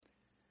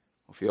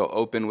If you'll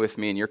open with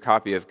me in your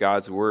copy of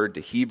God's Word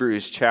to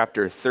Hebrews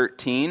chapter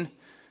 13.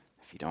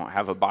 If you don't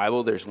have a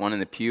Bible, there's one in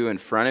the pew in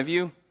front of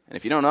you. And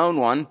if you don't own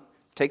one,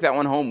 take that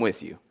one home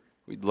with you.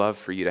 We'd love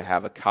for you to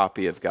have a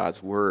copy of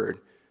God's Word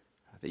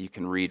that you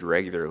can read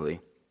regularly.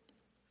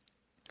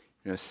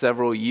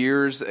 Several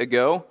years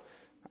ago,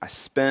 I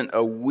spent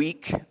a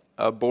week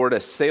aboard a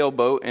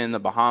sailboat in the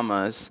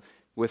Bahamas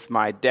with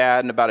my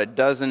dad and about a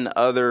dozen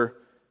other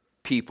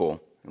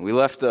people. And we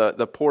left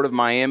the port of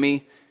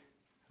Miami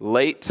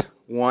late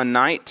one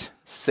night,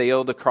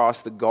 sailed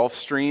across the Gulf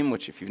Stream,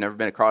 which if you've never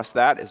been across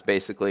that, is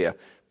basically a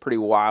pretty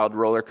wild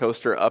roller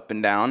coaster up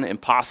and down.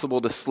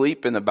 Impossible to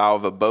sleep in the bow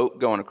of a boat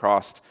going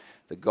across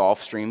the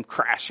Gulf Stream,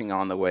 crashing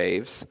on the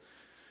waves.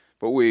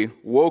 But we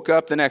woke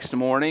up the next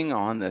morning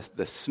on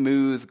the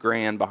smooth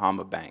Grand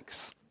Bahama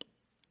banks.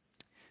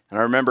 And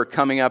I remember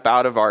coming up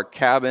out of our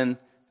cabin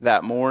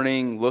that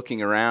morning,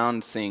 looking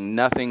around, seeing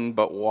nothing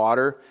but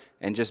water,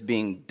 and just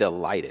being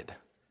delighted.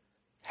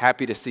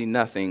 Happy to see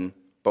nothing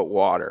but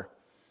water.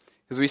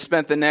 Because we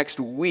spent the next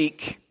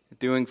week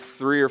doing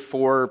 3 or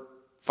 4,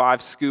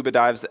 5 scuba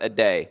dives a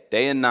day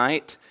and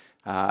night,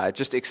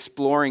 just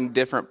exploring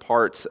different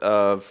parts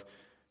of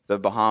the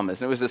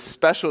Bahamas. And it was a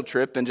special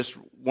trip and just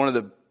one of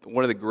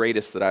the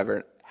greatest that I've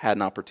ever had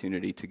an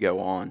opportunity to go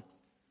on.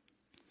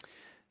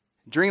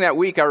 During that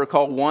week, I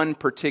recall one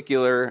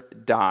particular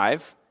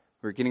dive.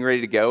 We were getting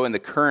ready to go, and the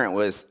current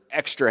was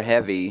extra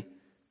heavy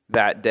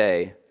that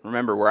day.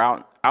 Remember, we're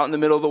out in the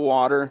middle of the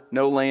water,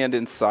 no land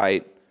in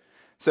sight.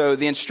 So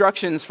the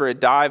instructions for a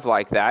dive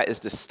like that is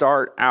to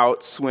start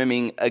out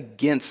swimming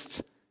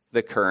against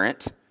the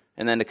current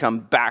and then to come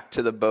back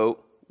to the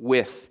boat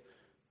with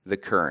the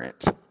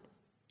current.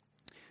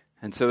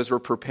 And so as we're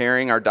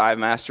preparing, our dive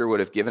master would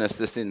have given us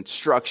this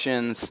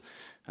instructions,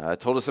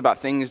 told us about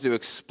things to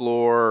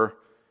explore,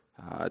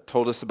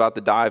 told us about the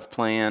dive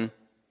plan.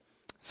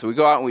 So we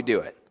go out and we do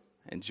it.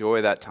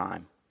 Enjoy that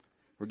time.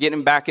 We're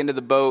getting back into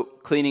the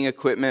boat, cleaning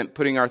equipment,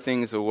 putting our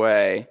things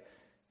away.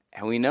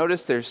 And we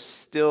notice there's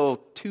still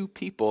 2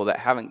 people that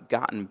haven't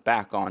gotten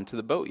back onto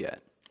the boat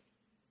yet.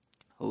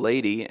 A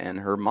lady and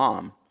her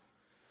mom.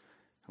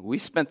 We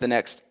spent the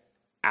next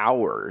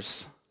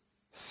hours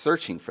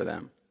searching for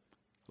them,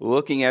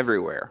 looking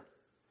everywhere,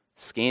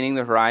 scanning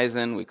the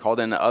horizon. We called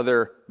in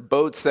other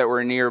boats that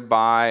were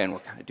nearby, and we're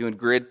kind of doing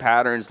grid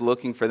patterns,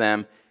 looking for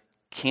them.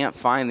 Can't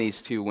find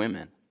these 2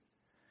 women.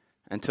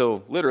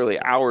 Until literally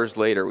hours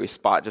later, we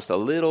spot just a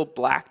little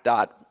black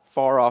dot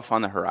far off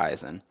on the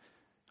horizon.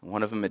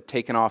 One of them had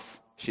taken off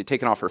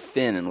her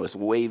fin and was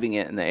waving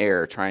it in the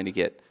air, trying to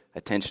get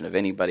attention of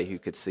anybody who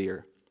could see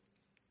her.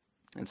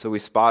 And so we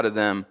spotted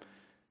them,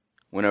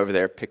 went over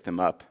there, picked them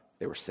up.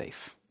 They were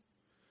safe.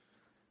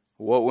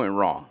 What went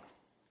wrong?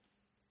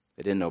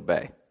 They didn't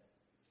obey.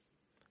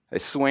 They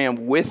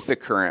swam with the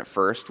current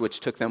first,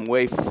 which took them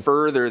way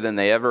further than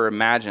they ever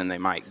imagined they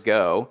might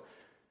go.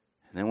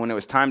 And then when it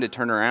was time to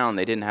turn around,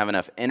 they didn't have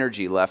enough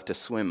energy left to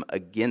swim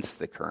against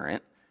the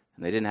current,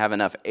 and they didn't have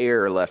enough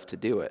air left to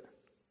do it.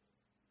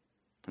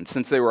 And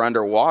since they were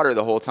underwater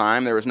the whole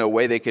time, there was no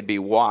way they could be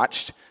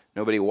watched.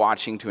 Nobody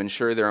watching to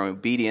ensure their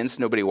obedience,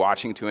 nobody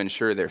watching to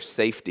ensure their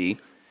safety,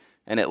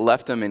 and it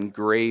left them in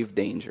grave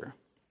danger.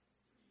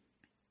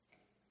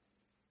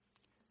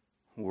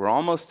 We're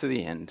almost to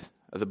the end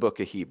of the book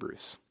of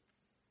Hebrews.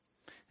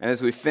 And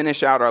as we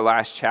finish out our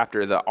last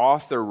chapter, the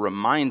author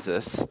reminds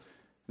us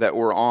that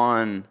we're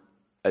on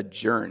a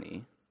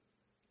journey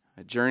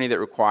that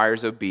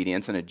requires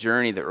obedience and a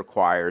journey that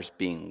requires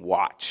being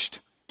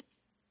watched.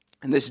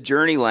 And this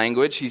journey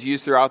language he's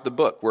used throughout the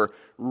book. We're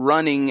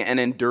running an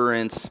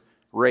endurance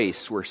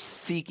race. We're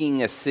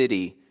seeking a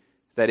city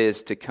that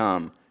is to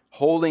come,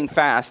 holding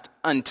fast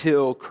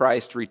until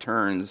Christ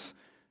returns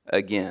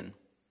again.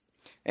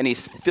 And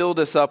he's filled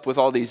us up with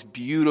all these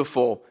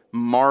beautiful,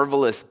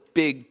 marvelous,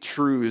 big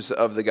truths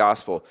of the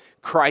gospel.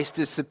 Christ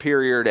is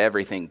superior to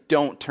everything.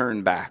 Don't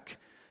turn back.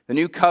 The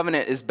new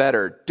covenant is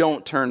better.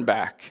 Don't turn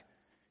back.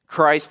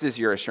 Christ is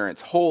your assurance.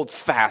 Hold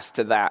fast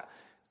to that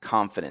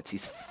confidence.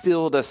 He's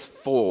filled us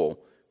full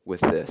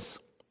with this.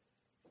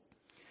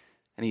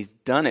 And he's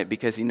done it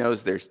because he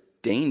knows there's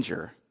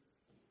danger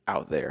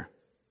out there.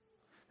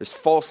 There's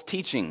false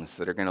teachings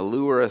that are going to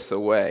lure us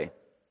away.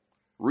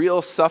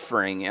 Real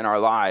suffering in our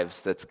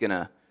lives that's going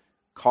to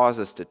cause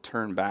us to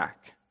turn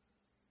back.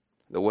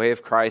 The way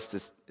of Christ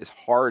is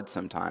hard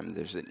sometimes.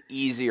 There's an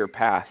easier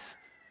path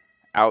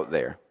out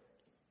there.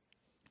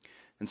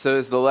 And so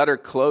as the letter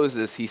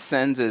closes, he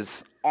sends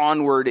us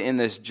onward in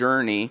this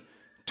journey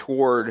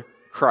toward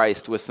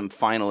Christ with some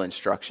final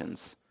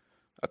instructions.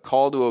 A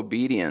call to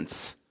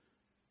obedience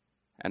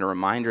and a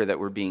reminder that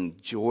we're being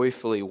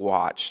joyfully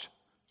watched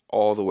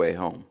all the way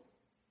home.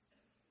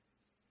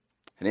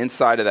 And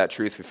inside of that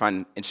truth, we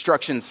find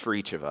instructions for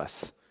each of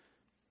us.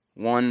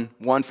 One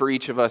for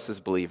each of us as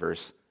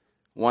believers,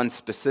 one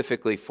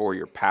specifically for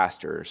your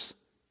pastors,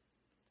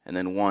 and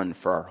then one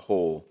for our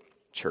whole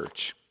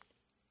church.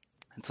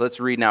 And so let's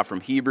read now from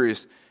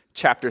Hebrews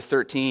chapter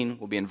 13.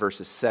 We'll be in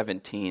verses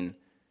 17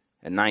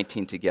 and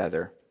 19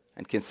 together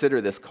and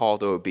consider this call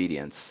to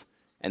obedience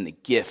and the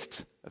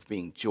gift of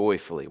being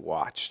joyfully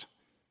watched.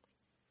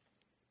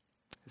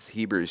 This is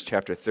Hebrews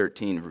chapter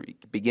 13,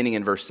 beginning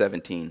in verse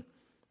 17.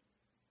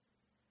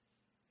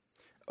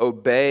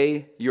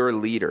 Obey your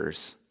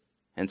leaders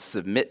and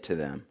submit to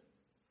them,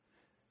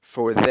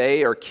 for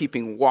they are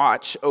keeping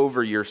watch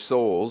over your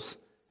souls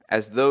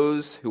as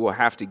those who will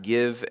have to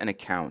give an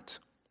account.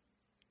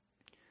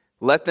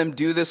 Let them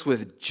do this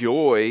with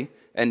joy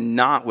and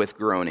not with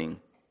groaning,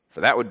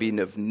 for that would be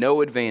of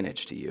no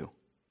advantage to you.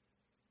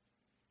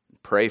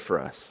 Pray for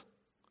us,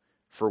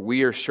 for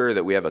we are sure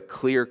that we have a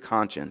clear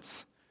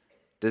conscience,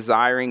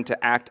 desiring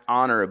to act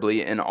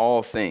honorably in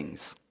all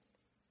things.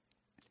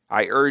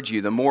 I urge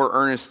you the more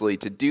earnestly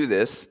to do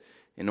this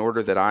in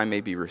order that I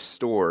may be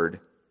restored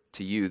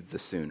to you the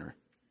sooner.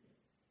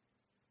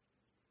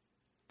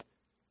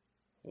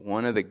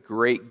 One of the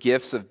great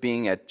gifts of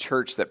being a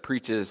church that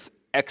preaches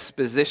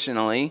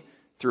expositionally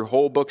through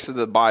whole books of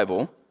the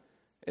Bible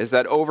is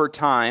that over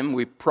time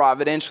we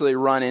providentially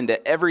run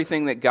into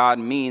everything that God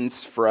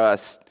means for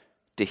us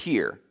to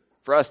hear,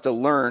 for us to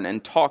learn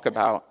and talk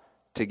about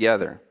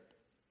together.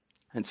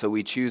 And so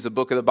we choose a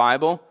book of the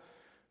Bible,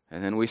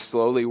 and then we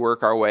slowly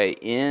work our way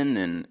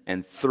in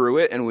and through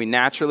it, and we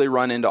naturally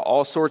run into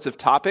all sorts of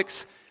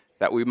topics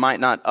that we might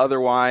not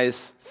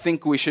otherwise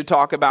think we should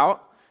talk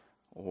about,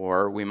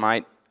 or we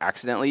might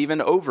accidentally even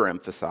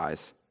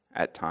overemphasize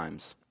at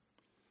times.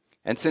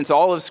 And since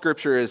all of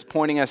Scripture is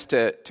pointing us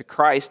to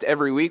Christ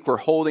every week, we're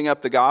holding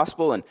up the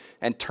gospel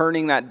and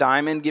turning that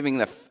diamond,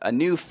 giving a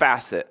new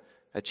facet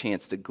a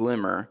chance to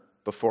glimmer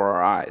before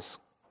our eyes.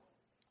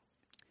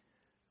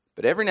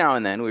 But every now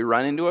and then we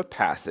run into a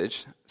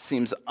passage that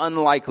seems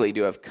unlikely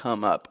to have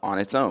come up on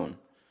its own,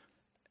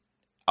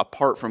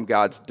 apart from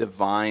God's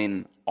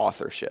divine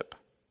authorship.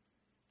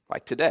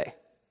 Like today,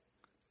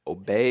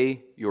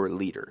 obey your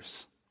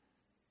leaders.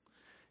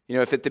 You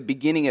know, if at the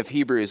beginning of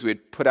Hebrews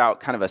we'd put out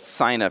kind of a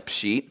sign-up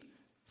sheet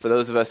for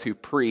those of us who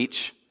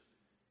preach,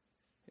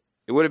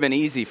 it would have been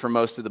easy for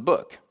most of the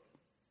book.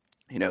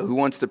 You know, who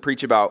wants to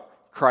preach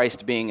about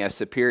Christ being a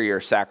superior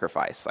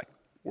sacrifice? Like,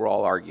 we're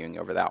all arguing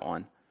over that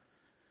one.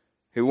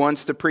 Who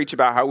wants to preach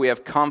about how we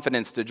have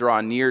confidence to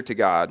draw near to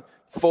God,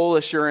 full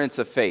assurance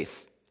of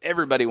faith?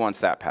 Everybody wants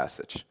that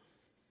passage.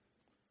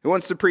 Who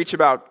wants to preach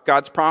about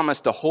God's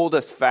promise to hold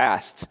us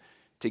fast,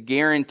 to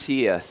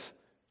guarantee us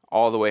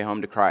all the way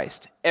home to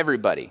Christ?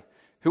 Everybody.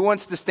 Who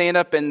wants to stand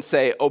up and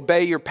say,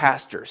 obey your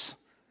pastors?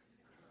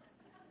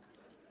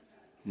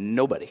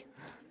 Nobody.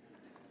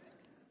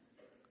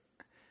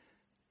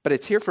 But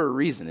it's here for a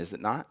reason, is it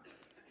not?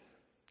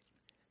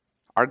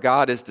 Our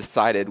God has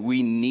decided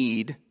we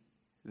need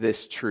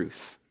this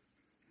truth.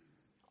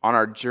 On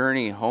our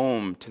journey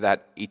home to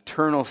that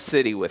eternal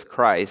city with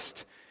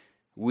Christ,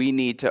 we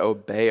need to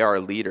obey our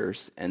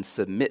leaders and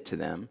submit to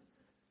them.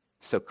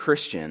 So,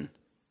 Christian,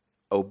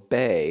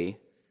 obey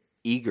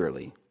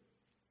eagerly.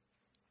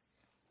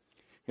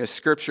 You know,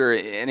 Scripture,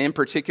 and in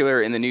particular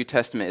in the New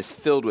Testament, is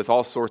filled with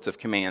all sorts of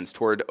commands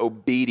toward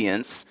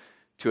obedience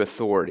to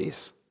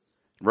authorities.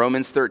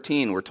 Romans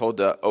 13, we're told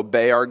to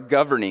obey our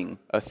governing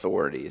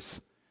authorities.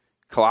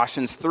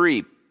 Colossians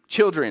 3,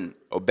 children,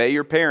 obey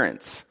your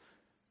parents.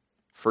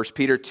 1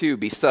 Peter 2,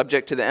 be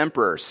subject to the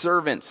emperor.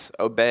 Servants,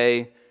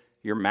 obey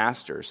your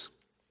masters.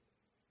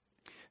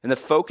 And the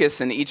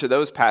focus in each of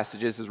those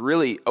passages is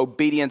really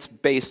obedience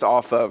based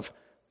off of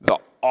the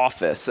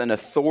office, an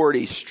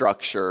authority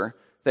structure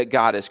that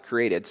God has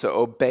created. So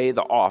obey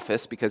the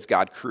office because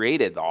God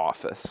created the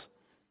office.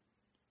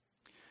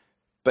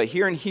 But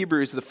here in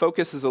Hebrews, the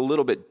focus is a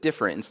little bit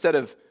different. Instead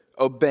of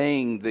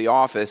obeying the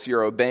office,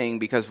 you're obeying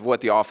because of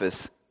what the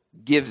office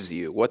gives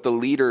you, what the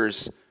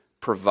leaders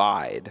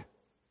provide.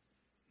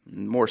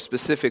 More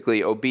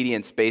specifically,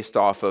 obedience based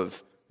off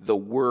of the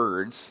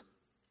words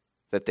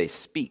that they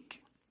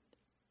speak.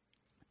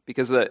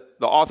 Because the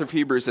author of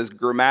Hebrews has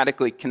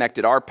grammatically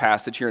connected our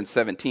passage here in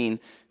 17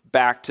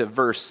 back to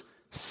verse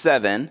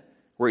 7,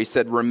 where he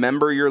said,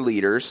 remember your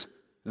leaders,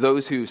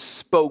 those who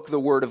spoke the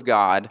word of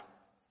God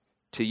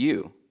to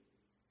you.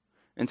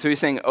 And so he's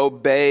saying,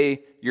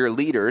 obey your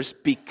leaders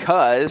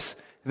because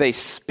they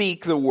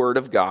speak the word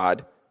of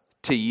God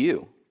to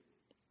you.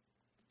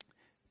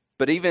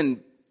 But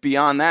even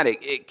beyond that,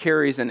 it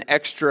carries an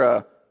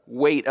extra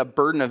weight, a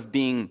burden of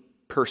being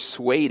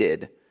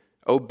persuaded.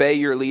 Obey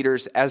your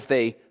leaders as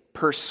they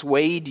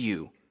persuade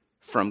you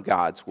from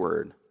God's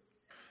word.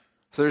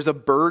 So there's a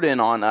burden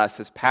on us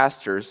as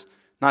pastors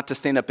not to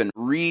stand up and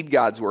read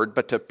God's word,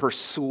 but to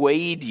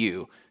persuade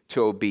you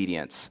to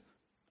obedience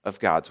of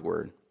God's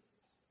word.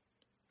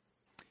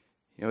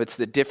 You know, it's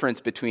the difference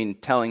between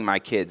telling my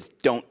kids,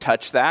 don't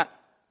touch that.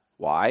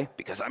 Why?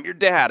 Because I'm your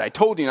dad. I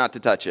told you not to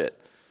touch it.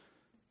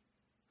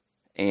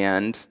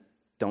 And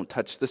don't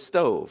touch the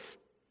stove.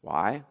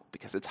 Why?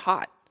 Because it's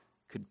hot.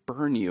 It could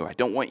burn you. I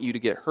don't want you to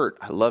get hurt.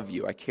 I love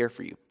you. I care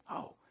for you.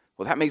 Oh,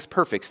 well, that makes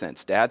perfect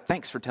sense, Dad.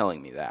 Thanks for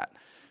telling me that.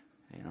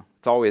 You know,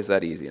 it's always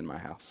that easy in my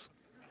house.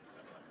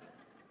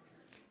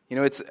 You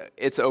know,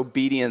 it's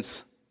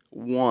obedience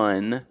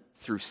one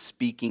through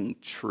speaking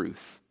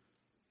truth.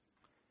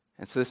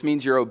 And so this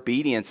means your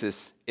obedience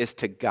is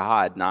to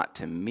God, not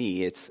to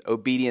me. It's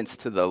obedience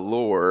to the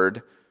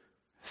Lord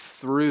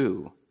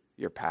through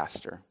your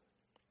pastor.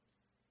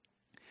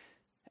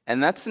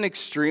 And that's an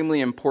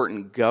extremely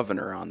important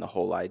governor on the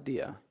whole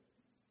idea.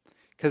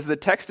 Because the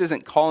text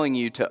isn't calling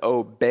you to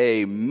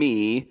obey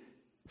me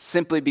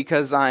simply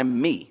because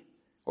I'm me,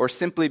 or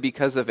simply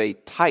because of a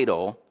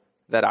title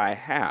that I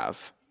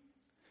have.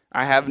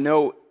 I have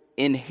no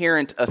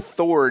inherent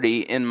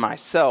authority in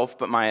myself,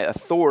 but my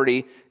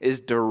authority is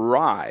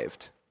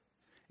derived.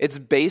 It's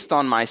based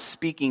on my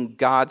speaking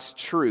God's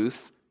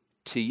truth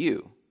to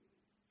you.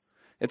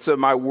 And so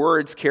my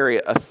words carry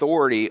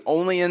authority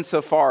only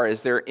insofar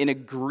as they're in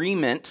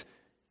agreement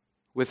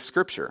with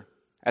Scripture,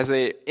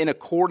 in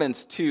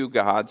accordance to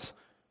God's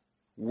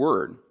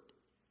word.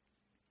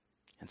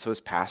 And so as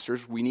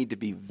pastors, we need to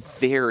be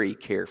very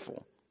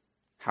careful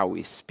how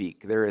we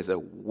speak. There is a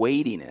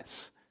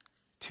weightiness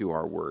to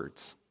our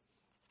words.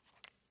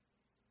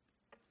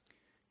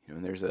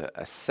 And there's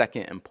a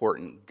second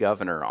important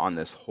governor on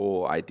this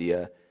whole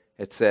idea.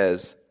 It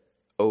says,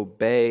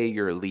 obey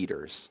your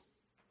leaders.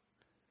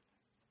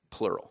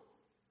 Plural.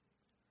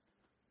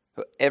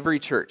 So every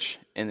church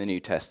in the New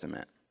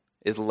Testament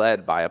is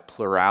led by a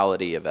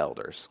plurality of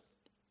elders.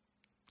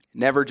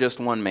 Never just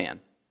one man.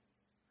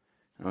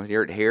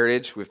 Here at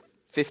Heritage, we have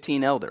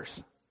 15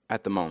 elders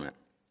at the moment.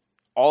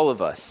 All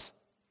of us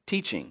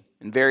teaching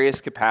in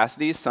various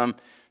capacities, some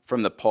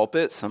from the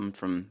pulpit, some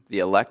from the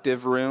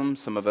elective room,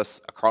 some of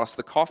us across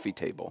the coffee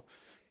table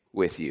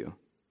with you.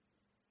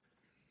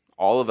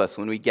 All of us,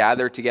 when we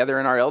gather together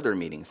in our elder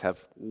meetings,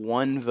 have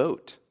one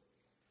vote.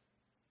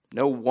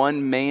 No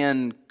one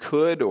man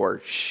could or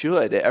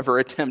should ever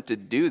attempt to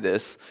do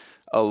this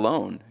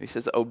alone. He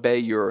says, obey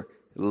your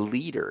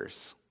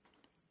leaders.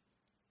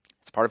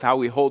 It's part of how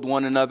we hold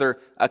one another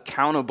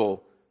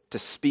accountable to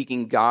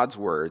speaking God's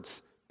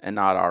words and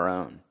not our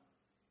own.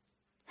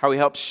 How we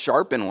help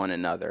sharpen one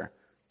another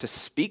to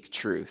speak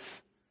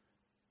truth,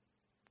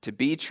 to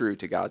be true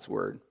to God's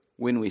word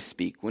when we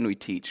speak, when we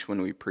teach,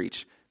 when we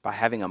preach, by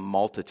having a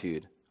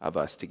multitude of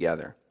us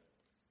together.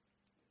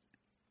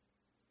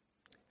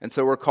 And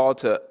so we're called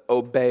to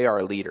obey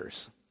our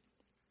leaders.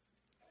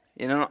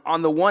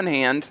 On the one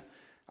hand,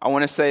 I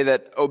want to say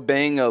that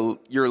obeying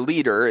your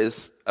leader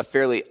is a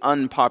fairly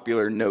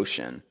unpopular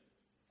notion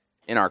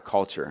in our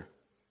culture.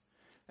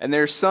 And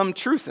there's some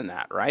truth in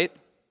that, right?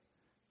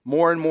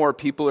 More and more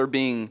people are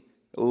being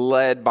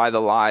led by the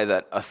lie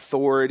that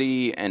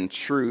authority and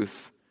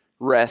truth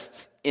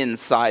rests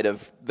inside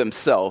of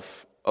themselves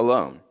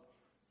alone.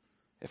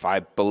 If I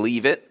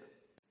believe it,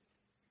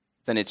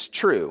 then it's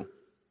true.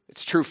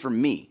 It's true for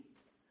me.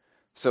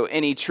 So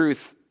any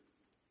truth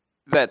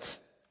that's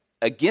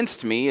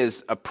against me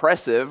is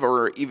oppressive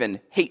or even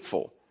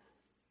hateful.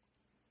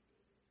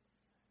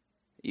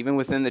 Even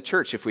within the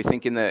church, if we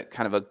think in the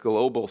kind of a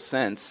global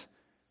sense,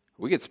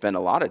 we could spend a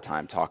lot of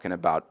time talking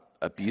about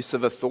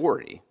abusive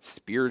authority,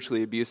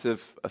 spiritually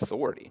abusive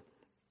authority.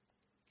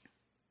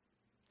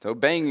 So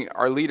obeying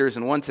our leaders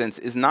in one sense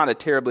is not a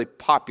terribly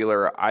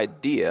popular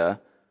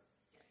idea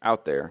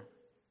out there.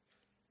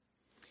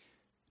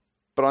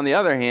 But on the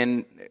other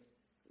hand,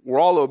 we're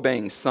all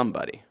obeying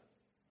somebody,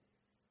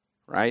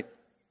 right?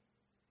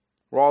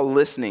 We're all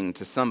listening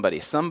to somebody.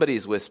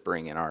 Somebody's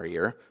whispering in our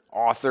ear.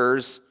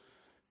 Authors,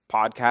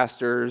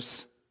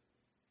 podcasters,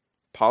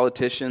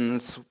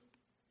 politicians,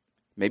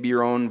 maybe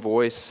your own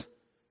voice.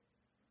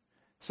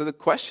 So the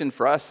question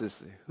for us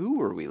is, who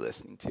are we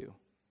listening to?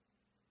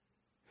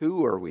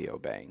 Who are we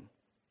obeying?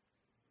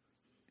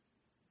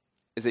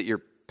 Is it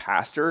your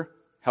pastor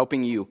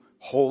helping you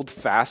hold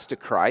fast to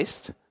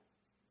Christ?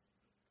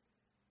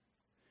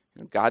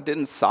 God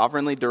didn't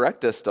sovereignly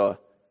direct us to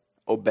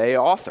obey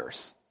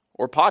authors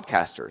or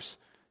podcasters.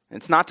 And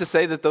it's not to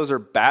say that those are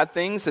bad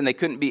things and they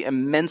couldn't be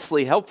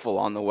immensely helpful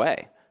on the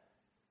way.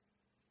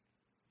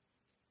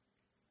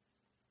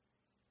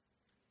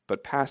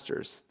 But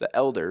pastors, the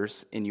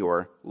elders in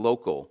your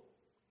local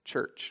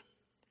church.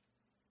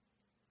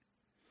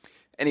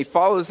 And he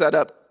follows that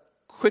up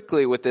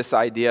quickly with this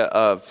idea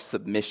of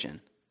submission.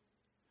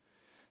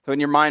 So in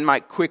your mind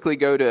might quickly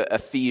go to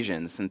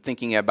Ephesians and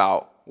thinking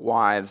about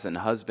wives and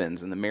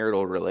husbands and the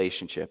marital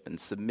relationship and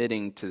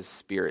submitting to the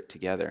Spirit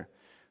together.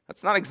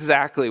 That's not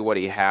exactly what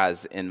he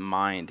has in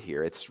mind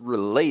here. It's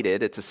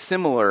related. It's a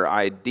similar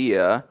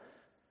idea,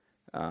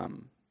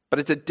 but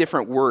it's a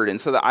different word. And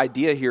so the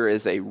idea here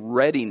is a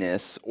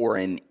readiness or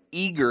an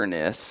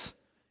eagerness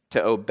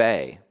to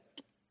obey.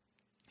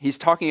 He's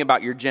talking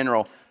about your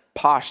general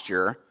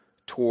posture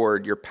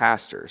toward your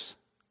pastors.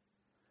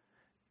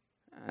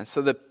 And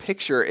so the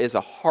picture is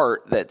a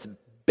heart that's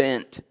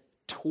bent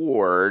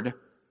toward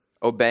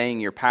obeying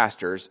your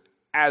pastors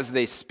as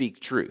they speak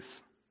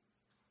truth.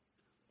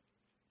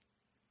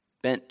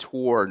 Bent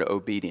toward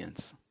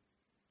obedience.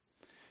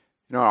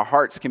 Our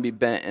hearts can be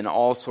bent in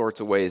all sorts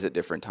of ways at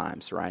different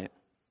times, right? It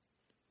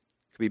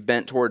could be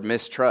bent toward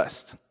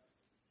mistrust.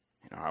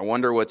 I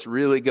wonder what's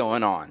really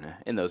going on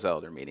in those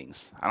elder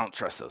meetings. I don't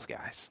trust those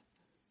guys.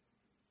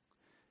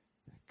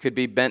 It could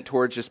be bent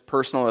towards just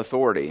personal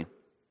authority.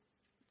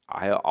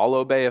 I'll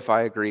obey if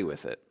I agree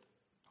with it.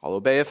 I'll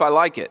obey if I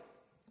like it.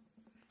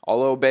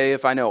 I'll obey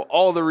if I know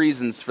all the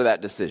reasons for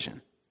that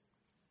decision.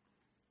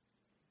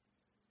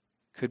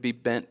 Could be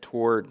bent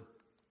toward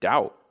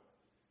doubt.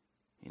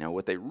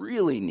 What they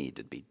really need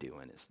to be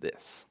doing is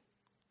this.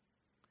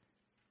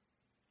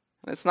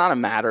 And it's not a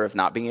matter of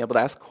not being able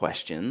to ask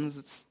questions.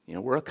 It's,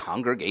 we're a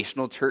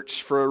congregational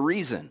church for a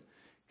reason,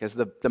 because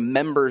the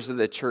members of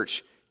the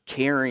church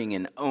carrying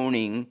and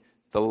owning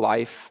the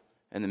life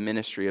and the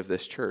ministry of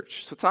this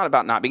church. So it's not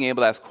about not being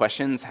able to ask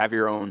questions, have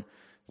your own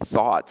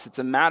thoughts. It's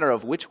a matter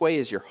of which way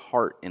is your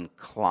heart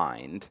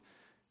inclined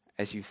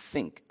as you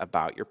think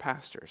about your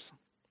pastors.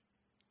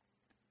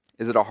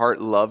 Is it a heart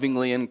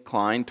lovingly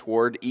inclined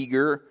toward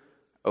eager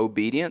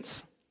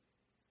obedience?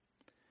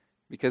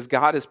 Because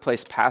God has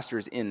placed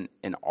pastors in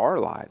our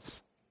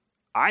lives.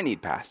 I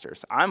need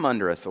pastors. I'm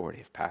under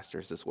authority of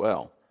pastors as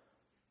well.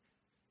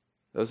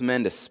 Those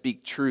men to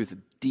speak truth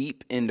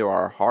deep into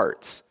our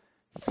hearts,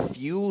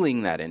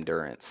 fueling that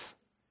endurance,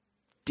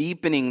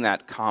 deepening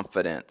that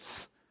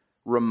confidence,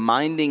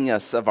 reminding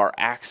us of our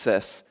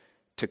access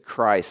to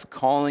Christ,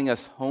 calling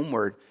us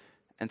homeward.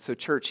 And so,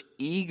 church,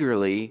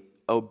 eagerly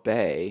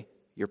obey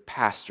your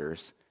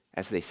pastors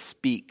as they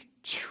speak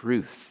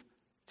truth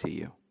to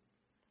you.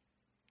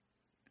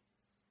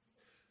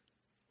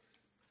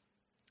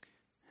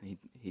 And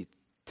he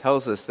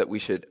tells us that we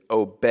should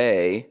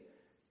obey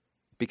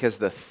because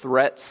the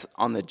threats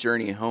on the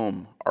journey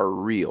home are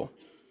real.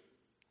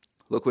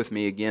 Look with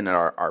me again at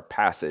our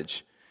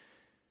passage.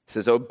 It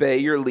says, obey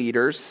your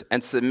leaders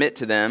and submit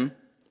to them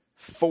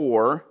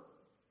so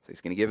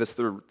he's going to give us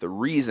the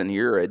reason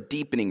here, a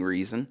deepening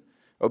reason.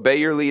 Obey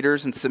your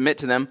leaders and submit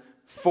to them,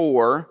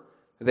 for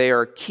they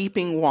are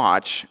keeping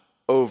watch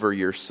over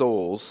your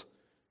souls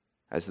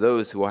as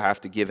those who will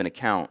have to give an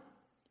account.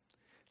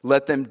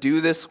 Let them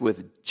do this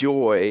with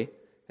joy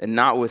and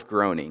not with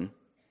groaning,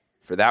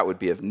 for that would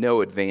be of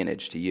no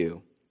advantage to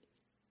you.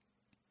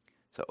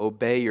 So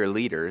obey your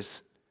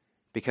leaders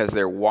because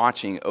they're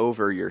watching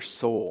over your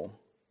soul.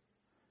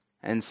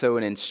 And so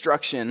an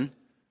instruction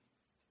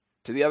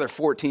to the other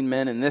 14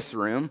 men in this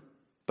room,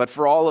 but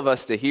for all of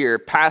us to hear,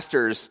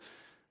 pastors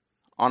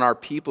on our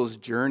people's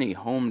journey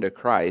home to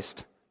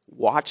Christ,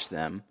 watch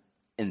them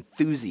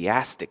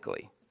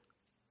enthusiastically.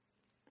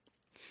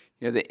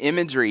 The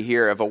imagery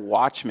here of a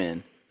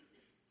watchman,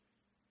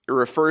 it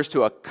refers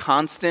to a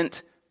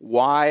constant,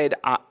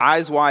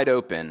 eyes wide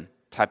open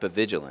type of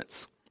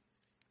vigilance.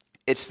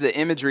 It's the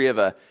imagery of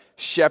a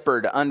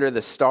shepherd under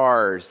the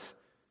stars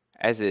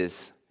as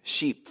his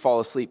sheep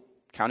fall asleep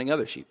counting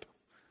other sheep.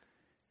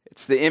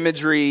 It's the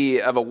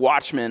imagery of a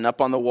watchman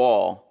up on the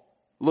wall,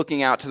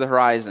 looking out to the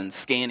horizon,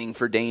 scanning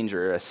for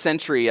danger, a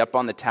sentry up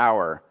on the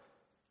tower,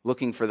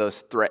 looking for those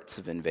threats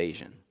of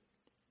invasion.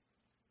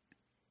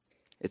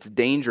 It's a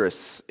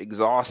dangerous,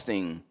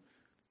 exhausting,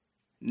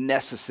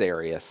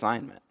 necessary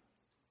assignment.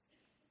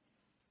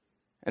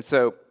 And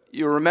so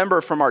you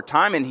remember from our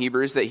time in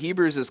Hebrews that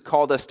Hebrews has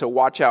called us to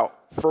watch out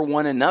for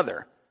one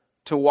another,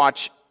 to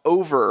watch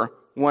over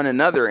one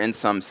another in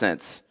some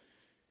sense.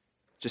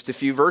 Just a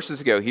few verses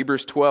ago,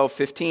 Hebrews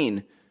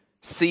 12:15,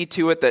 see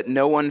to it that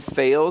no one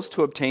fails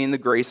to obtain the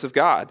grace of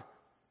God,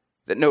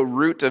 that no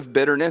root of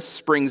bitterness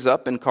springs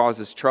up and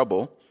causes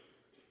trouble,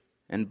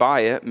 and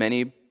by it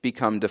many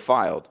become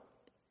defiled.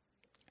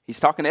 He's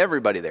talking to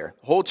everybody there,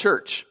 the whole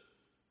church.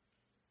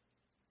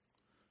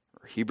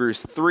 Or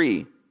Hebrews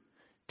 3,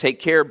 take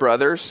care,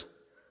 brothers.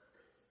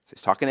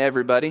 He's talking to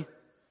everybody.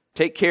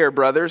 Take care,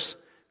 brothers,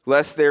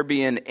 lest there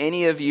be in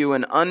any of you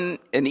an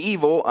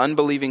evil,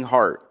 unbelieving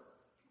heart,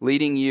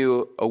 leading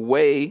you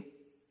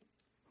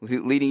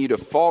to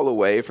fall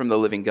away from the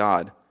living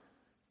God.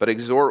 But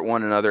exhort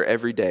one another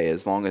every day,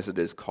 as long as it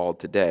is called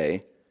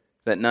today,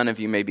 that none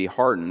of you may be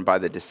hardened by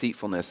the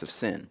deceitfulness of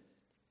sin.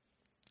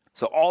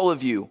 So all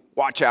of you,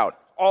 watch out.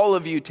 All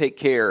of you take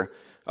care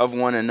of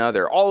one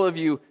another. All of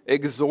you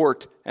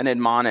exhort and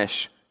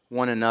admonish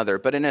one another.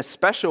 But in a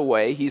special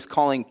way, he's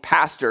calling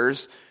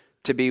pastors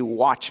to be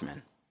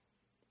watchmen.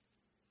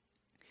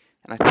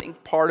 And I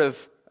think part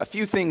of a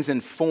few things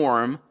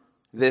inform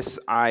this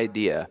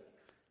idea.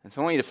 And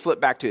so I want you to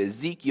flip back to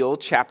Ezekiel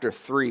chapter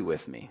 3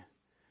 with me.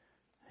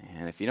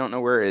 And if you don't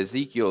know where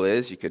Ezekiel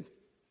is, you could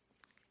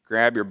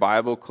grab your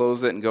Bible,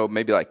 close it, and go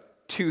maybe like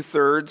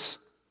 2/3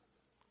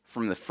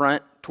 from the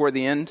front toward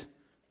the end.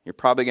 You're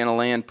probably going to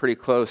land pretty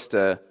close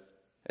to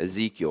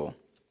Ezekiel.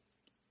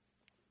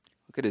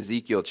 Look at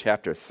Ezekiel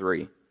chapter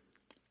 3.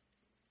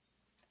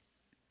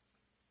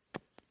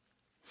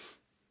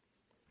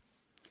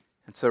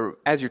 And so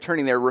as you're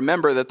turning there,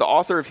 remember that the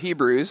author of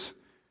Hebrews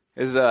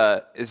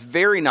is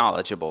very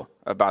knowledgeable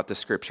about the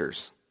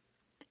Scriptures.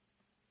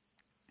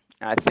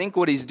 And I think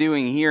what he's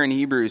doing here in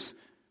Hebrews,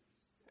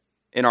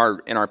 in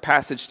our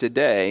passage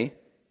today,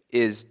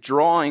 is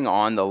drawing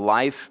on the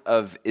life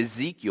of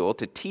Ezekiel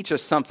to teach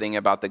us something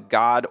about the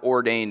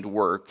God-ordained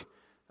work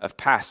of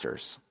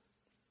pastors.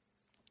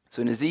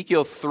 So in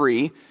Ezekiel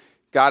 3,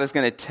 God is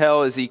going to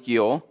tell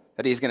Ezekiel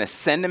that he's going to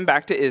send him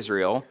back to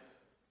Israel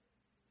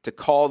to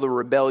call the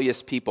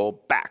rebellious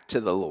people back to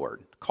the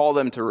Lord, call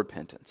them to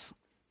repentance.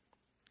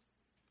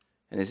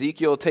 And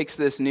Ezekiel takes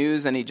this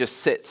news and he just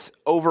sits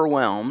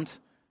overwhelmed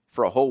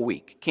for a whole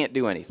week. Can't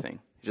do anything.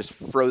 He's just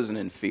frozen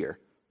in fear,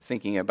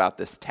 thinking about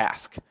this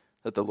task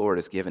that the Lord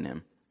has given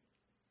him.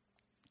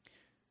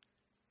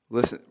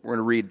 Listen, we're going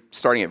to read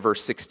starting at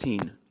verse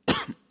 16.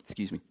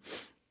 Excuse me.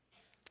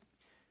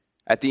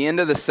 At the end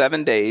of the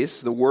 7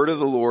 days, the word of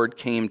the Lord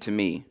came to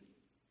me.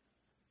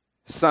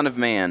 Son of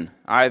man,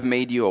 I have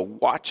made you a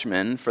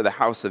watchman for the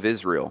house of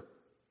Israel.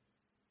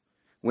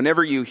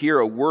 Whenever you hear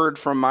a word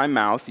from my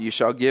mouth, you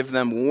shall give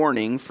them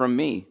warning from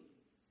me.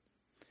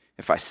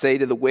 If I say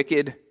to the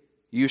wicked,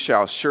 you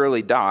shall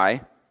surely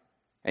die,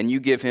 and you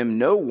give him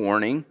no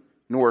warning,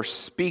 nor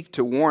speak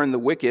to warn the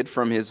wicked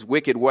from his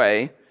wicked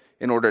way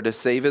in order to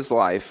save his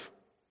life,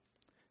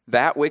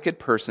 that wicked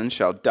person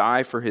shall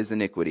die for his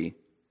iniquity,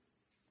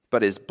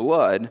 but his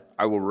blood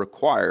I will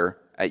require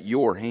at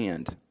your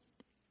hand.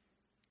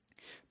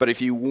 But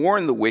if you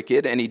warn the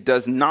wicked, and he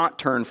does not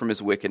turn from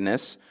his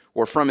wickedness,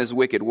 or from his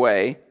wicked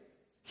way,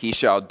 he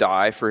shall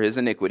die for his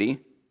iniquity,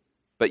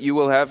 but you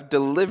will have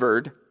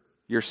delivered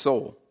your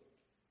soul.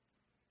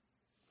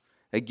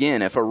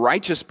 Again, if a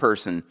righteous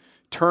person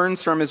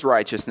turns from his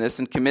righteousness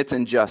and commits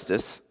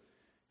injustice,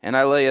 and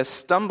I lay a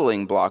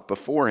stumbling block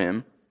before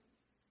him,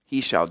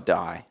 he shall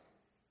die.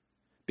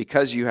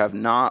 Because you have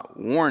not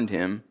warned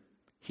him,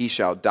 he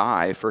shall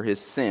die for his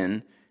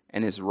sin,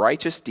 and his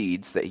righteous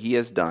deeds that he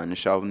has done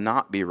shall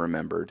not be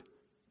remembered,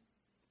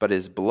 but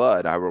his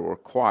blood I will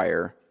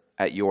require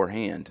at your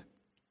hand.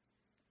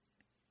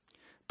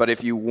 But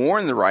if you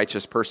warn the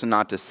righteous person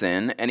not to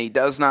sin, and he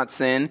does not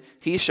sin,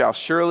 he shall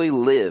surely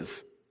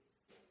live,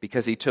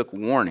 because he took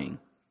warning,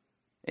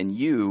 and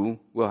you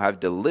will have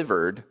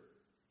delivered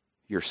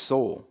your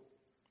soul.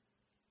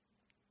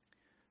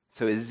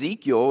 So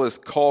Ezekiel is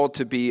called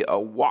to be a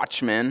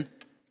watchman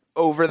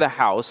over the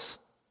house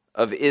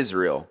of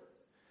Israel.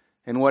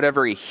 And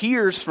whatever he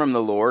hears from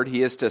the Lord,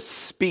 he is to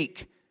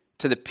speak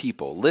to the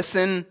people.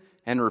 Listen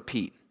and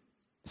repeat.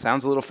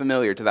 Sounds a little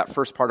familiar to that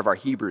first part of our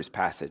Hebrews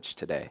passage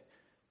today.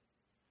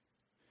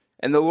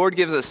 And the Lord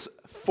gives us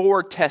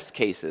 4 test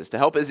cases to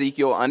help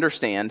Ezekiel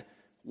understand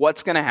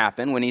what's going to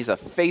happen when he's a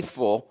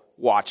faithful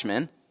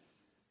watchman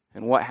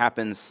and what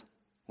happens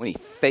when he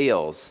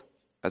fails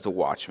as a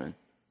watchman.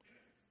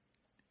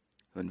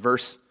 In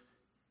verse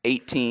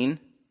 18,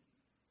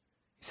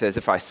 he says,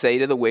 if I say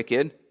to the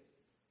wicked,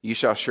 you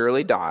shall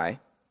surely die.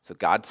 So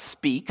God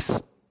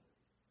speaks,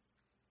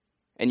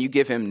 and you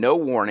give him no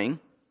warning.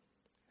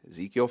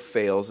 Ezekiel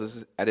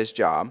fails at his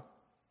job.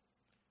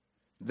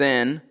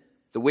 Then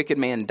the wicked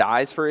man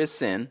dies for his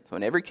sin. So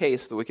in every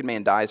case, the wicked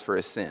man dies for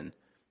his sin.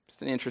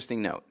 Just an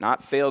interesting note.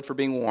 Not failed for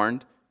being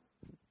warned,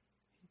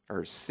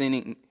 or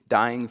sinning,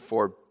 dying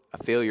for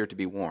a failure to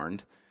be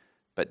warned,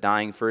 but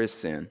dying for his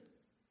sin.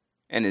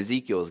 And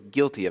Ezekiel is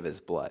guilty of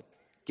his blood,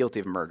 guilty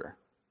of murder,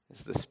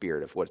 is the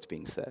spirit of what's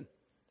being said.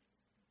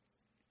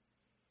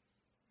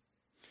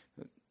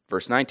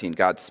 Verse 19,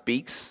 God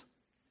speaks.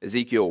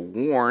 Ezekiel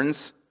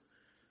warns.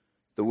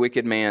 The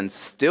wicked man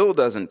still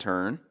doesn't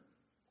turn.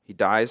 He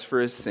dies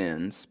for his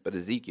sins, but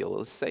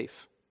Ezekiel is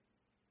safe.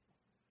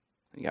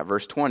 You got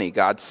verse 20,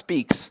 God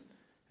speaks.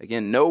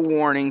 Again, no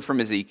warning from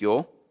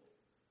Ezekiel.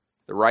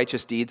 The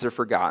righteous deeds are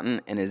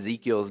forgotten, and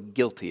Ezekiel is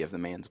guilty of the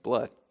man's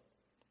blood.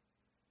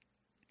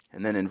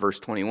 And then in verse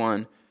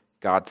 21,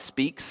 God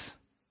speaks.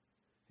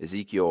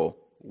 Ezekiel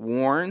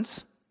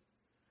warns.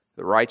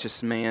 The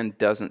righteous man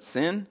doesn't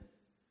sin,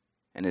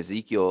 and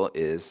Ezekiel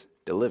is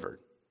delivered.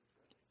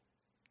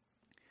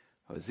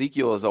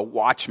 Ezekiel is a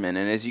watchman,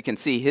 and as you can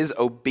see, his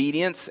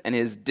obedience and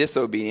his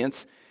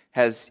disobedience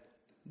has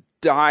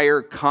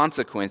dire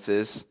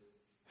consequences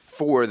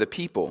for the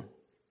people.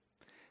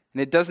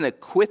 And it doesn't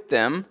acquit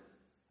them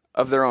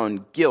of their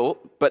own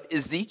guilt, but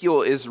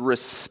Ezekiel is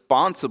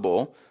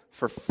responsible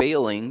for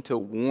failing to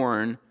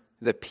warn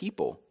the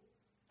people.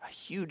 A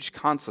huge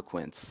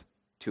consequence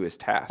to his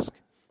task.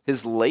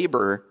 His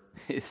labor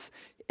is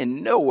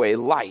in no way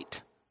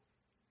light.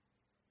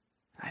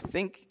 I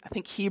think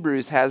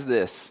Hebrews has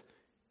this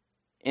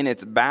in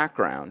its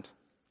background.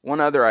 One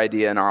other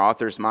idea in our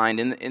author's mind,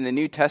 in the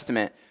New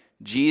Testament,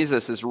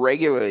 Jesus is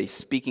regularly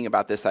speaking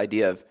about this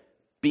idea of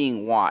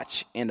being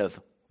watched and of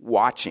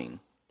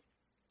watching,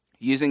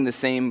 using the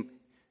same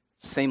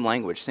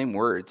language, same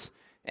words.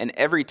 And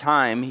every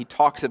time he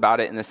talks about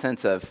it in the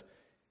sense of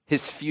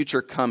his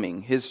future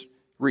coming, his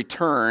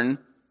return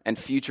and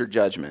future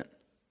judgment.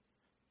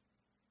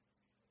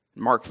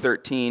 Mark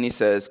 13, he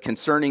says,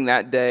 concerning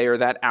that day or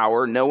that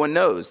hour, no one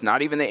knows,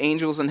 not even the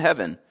angels in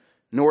heaven,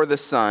 nor the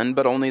Son,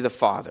 but only the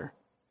Father.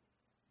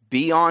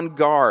 Be on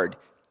guard,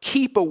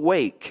 keep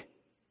awake,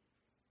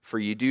 for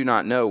you do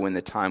not know when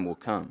the time will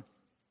come.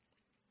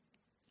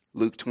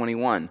 Luke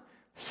 21,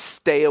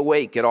 stay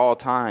awake at all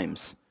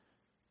times,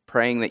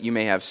 praying that you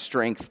may have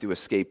strength to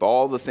escape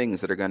all the things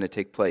that are going to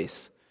take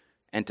place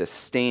and to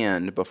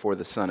stand before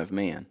the Son of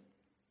Man.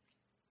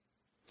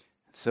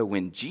 So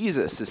when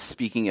Jesus is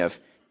speaking of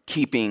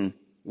keeping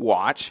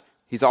watch,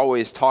 he's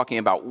always talking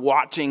about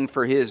watching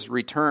for his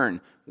return,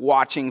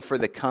 watching for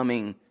the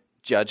coming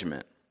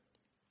judgment.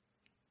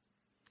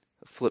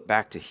 Flip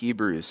back to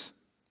Hebrews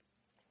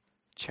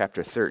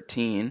chapter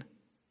 13.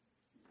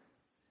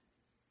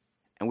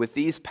 And with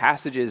these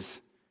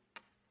passages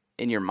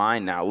in your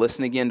mind now,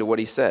 listen again to what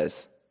he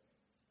says.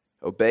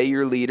 Obey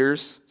your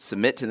leaders,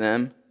 submit to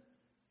them,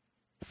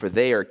 for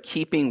they are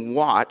keeping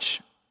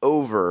watch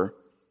over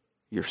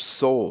your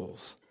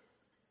souls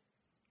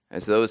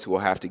as those who will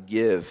have to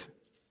give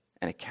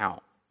an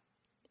account.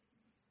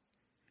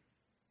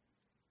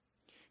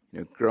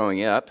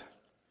 Growing up,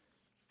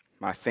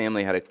 my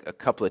family had a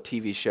couple of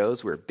TV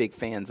shows we were big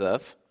fans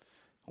of.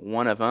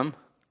 One of them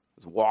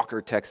was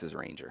Walker, Texas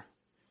Ranger.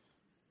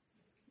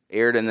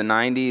 Aired in the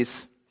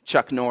 90s,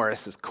 Chuck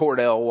Norris is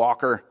Cordell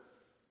Walker,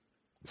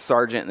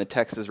 sergeant in the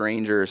Texas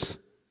Rangers,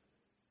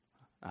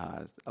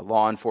 a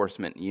law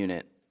enforcement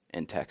unit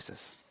in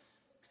Texas.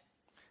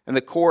 And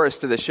the chorus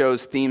to the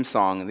show's theme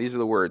song, and these are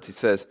the words. He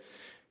says,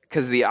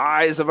 "'Cause the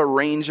eyes of a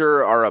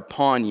ranger are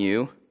upon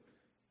you.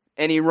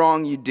 Any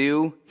wrong you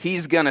do,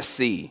 he's gonna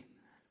see.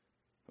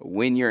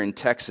 When you're in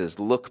Texas,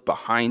 look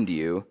behind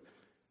you,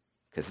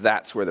 because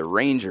that's where the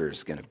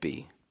ranger's gonna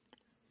be."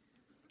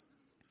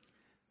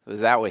 So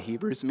is that what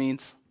Hebrews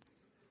means?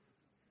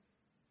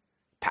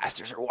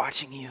 Pastors are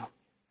watching you,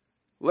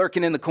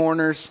 lurking in the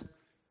corners.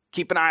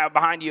 Keep an eye out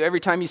behind you.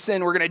 Every time you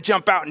sin, we're going to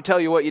jump out and tell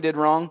you what you did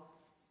wrong.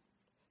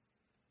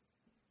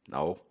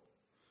 No,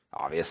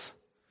 obvious.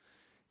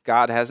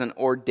 God hasn't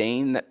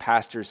ordained that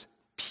pastors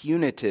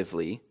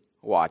punitively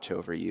watch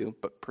over you,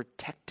 but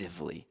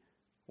protectively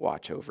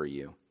watch over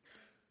you.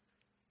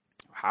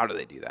 How do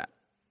they do that?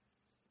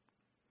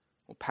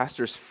 Well,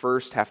 pastors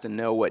first have to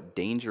know what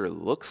danger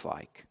looks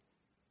like.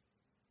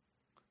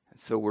 And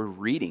so we're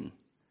reading,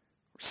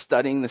 we're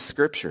studying the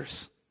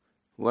scriptures,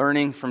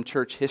 learning from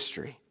church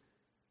history.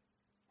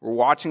 We're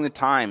watching the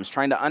times,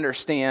 trying to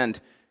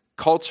understand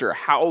culture,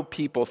 how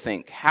people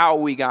think, how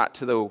we got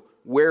to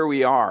where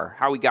we are,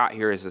 how we got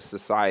here as a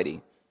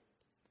society.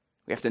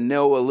 We have to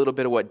know a little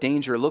bit of what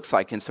danger looks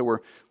like. And so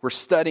we're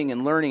studying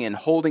and learning and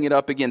holding it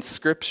up against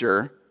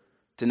Scripture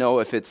to know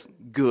if it's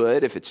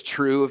good, if it's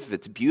true, if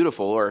it's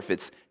beautiful, or if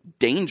it's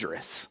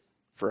dangerous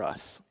for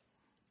us.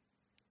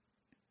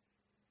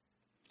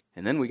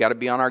 And then we got to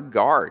be on our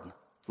guard,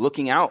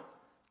 looking out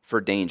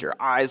for danger,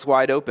 eyes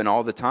wide open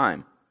all the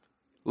time,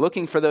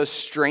 looking for those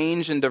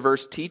strange and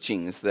diverse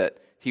teachings that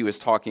he was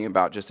talking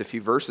about just a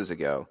few verses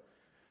ago.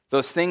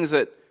 Those things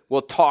that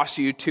will toss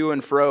you to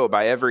and fro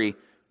by every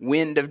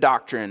wind of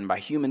doctrine, by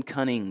human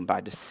cunning,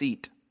 by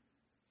deceit.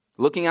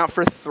 Looking out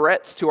for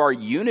threats to our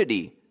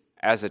unity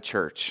as a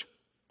church.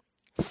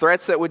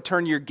 Threats that would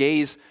turn your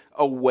gaze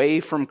away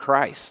from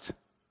Christ.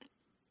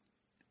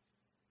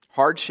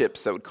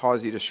 Hardships that would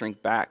cause you to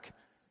shrink back.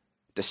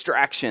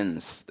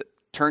 Distractions that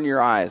turn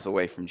your eyes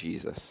away from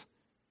Jesus.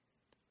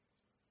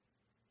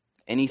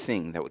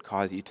 Anything that would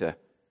cause you to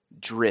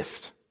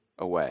drift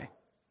away.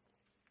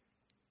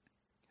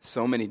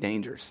 So many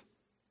dangers.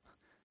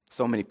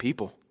 So many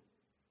people.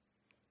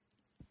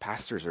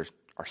 Pastors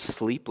are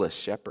sleepless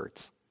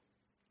shepherds,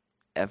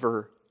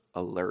 ever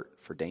alert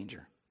for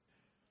danger.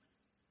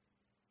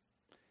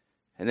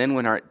 And then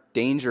when our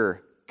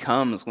danger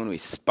comes, when we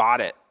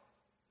spot it,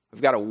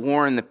 we've got to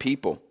warn the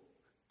people.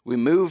 We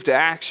move to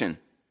action.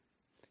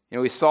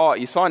 You saw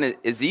in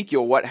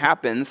Ezekiel what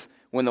happens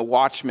when the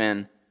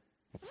watchman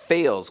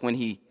fails, when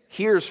he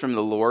hears from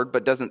the Lord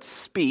but doesn't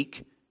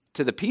speak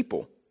to the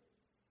people.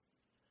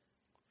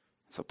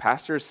 So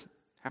pastors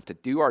have to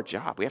do our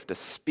job. We have to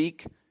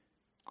speak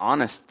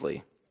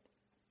honestly.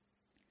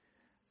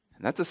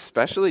 And that's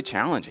especially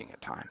challenging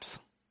at times.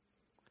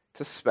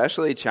 It's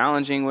especially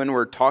challenging when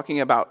we're talking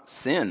about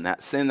sin,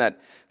 that sin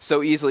that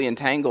so easily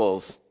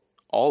entangles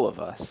all of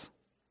us.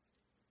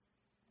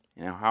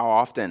 How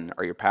often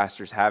are your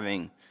pastors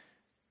having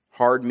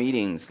hard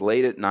meetings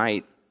late at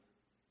night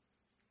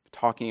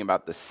talking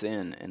about the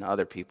sin in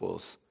other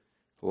people's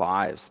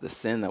lives, the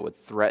sin that would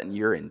threaten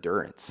your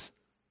endurance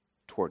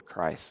toward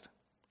Christ?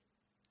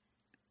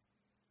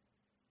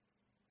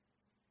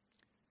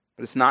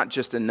 But it's not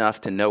just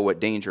enough to know what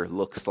danger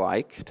looks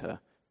like, to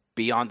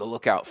be on the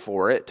lookout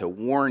for it, to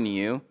warn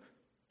you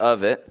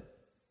of it.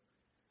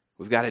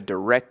 We've got to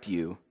direct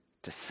you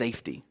to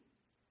safety.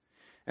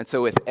 And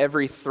so with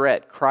every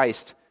threat,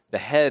 Christ, the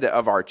head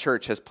of our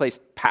church, has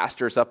placed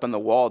pastors up on the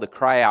wall to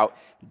cry out,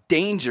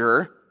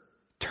 "Danger,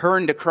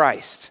 turn to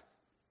Christ.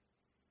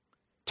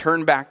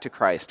 Turn back to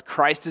Christ.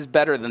 Christ is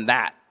better than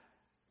that.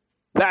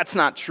 That's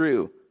not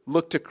true.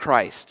 Look to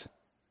Christ.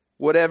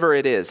 Whatever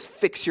it is,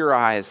 fix your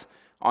eyes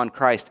on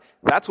Christ."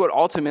 That's what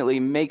ultimately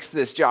makes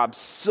this job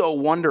so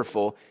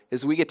wonderful,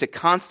 is we get to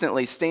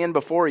constantly stand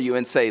before you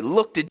and say,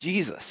 "Look to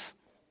Jesus."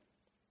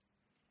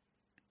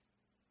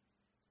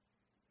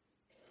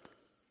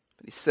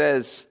 But he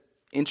says,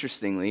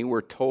 interestingly,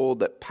 we're told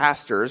that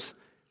pastors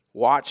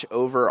watch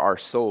over our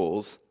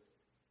souls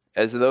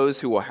as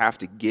those who will have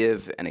to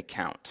give an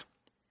account,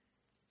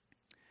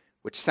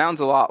 which sounds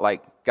a lot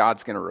like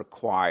God's going to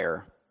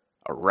require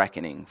a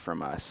reckoning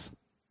from us.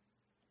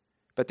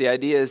 But the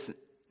idea is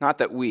Not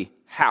that we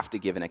have to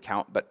give an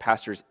account, but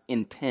pastors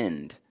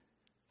intend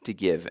to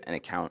give an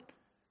account.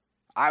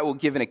 I will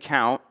give an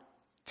account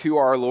to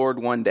our Lord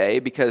one day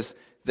because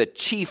the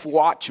chief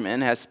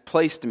watchman has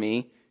placed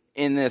me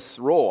in this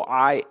role.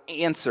 I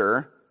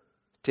answer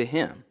to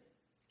him.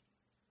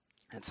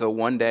 And so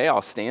one day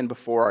I'll stand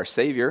before our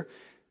Savior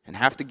and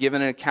have to give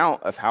an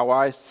account of how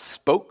I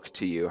spoke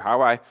to you,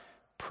 how I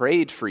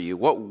prayed for you,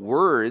 what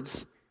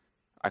words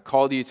I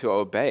called you to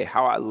obey,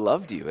 how I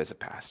loved you as a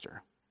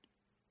pastor.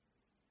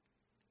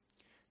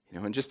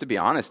 And just to be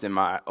honest, in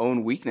my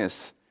own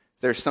weakness,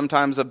 there's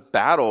sometimes a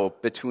battle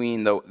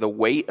between the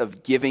weight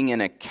of giving an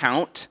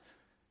account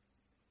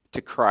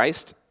to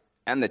Christ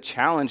and the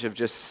challenge of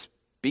just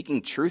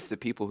speaking truth to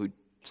people who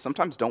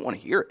sometimes don't want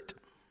to hear it.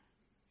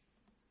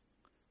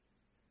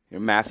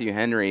 Matthew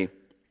Henry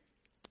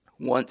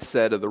once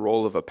said of the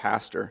role of a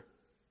pastor,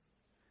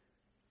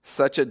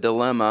 "Such a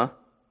dilemma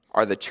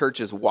are the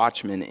church's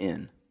watchmen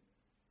in.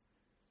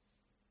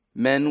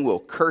 Men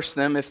will curse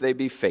them if they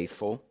be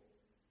faithful,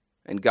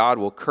 and God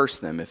will curse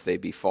them if they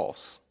be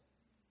false."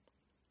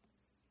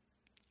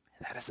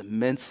 That is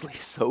immensely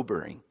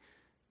sobering.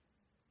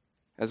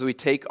 As we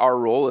take our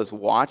role as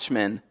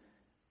watchmen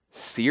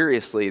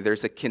seriously,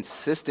 there's a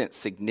consistent,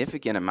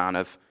 significant amount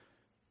of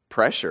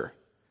pressure.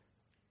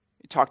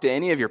 You talk to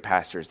any of your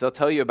pastors, they'll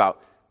tell you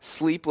about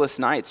sleepless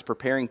nights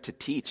preparing to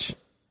teach,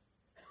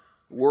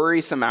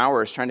 worrisome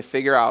hours trying to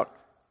figure out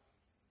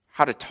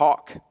how to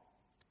talk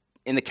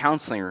in the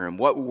counseling room,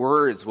 what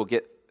words will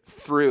get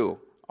through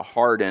a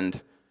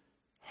hardened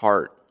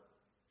heart.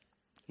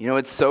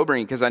 It's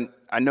sobering because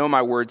I know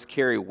my words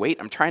carry weight.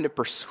 I'm trying to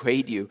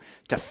persuade you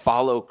to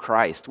follow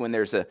Christ when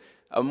there's a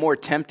more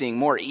tempting,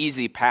 more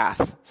easy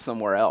path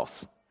somewhere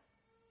else.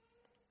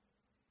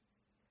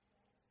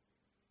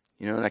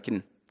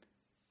 And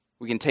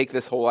we can take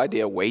this whole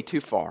idea way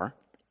too far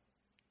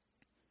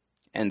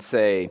and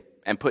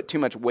put too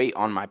much weight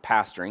on my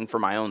pastoring for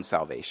my own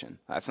salvation.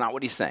 That's not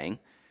what he's saying.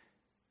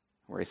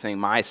 Where he's saying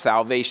my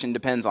salvation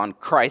depends on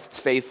Christ's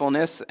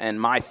faithfulness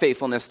and my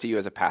faithfulness to you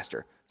as a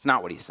pastor. It's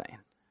not what he's saying.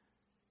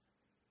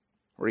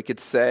 Or he could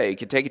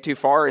take it too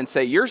far and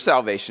say, your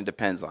salvation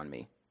depends on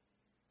me.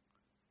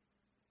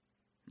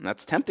 And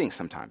that's tempting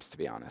sometimes, to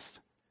be honest,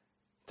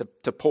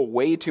 to pull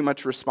way too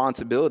much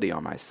responsibility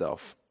on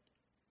myself.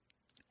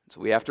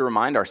 So we have to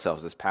remind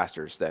ourselves as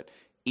pastors that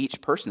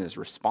each person is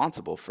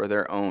responsible for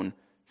their own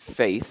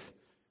faith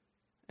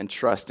and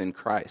trust in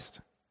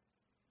Christ.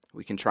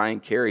 We can try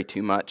and carry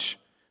too much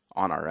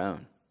on our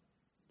own.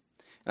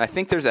 And I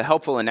think there's a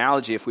helpful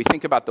analogy if we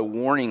think about the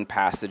warning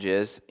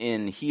passages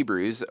in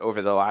Hebrews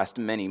over the last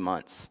many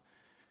months.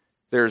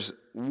 There's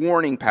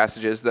warning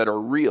passages that are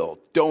real.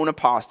 Don't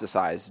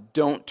apostatize.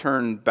 Don't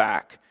turn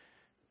back.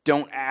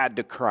 Don't add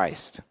to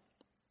Christ.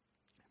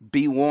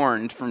 Be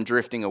warned from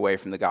drifting away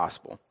from the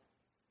gospel.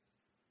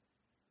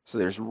 So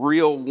there's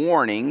real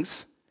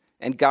warnings,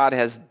 and God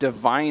has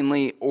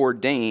divinely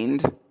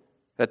ordained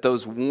that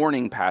those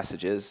warning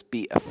passages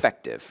be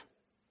effective.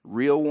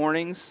 Real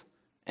warnings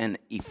and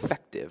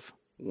effective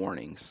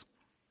warnings.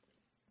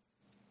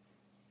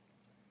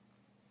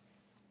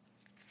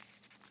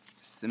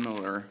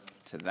 Similar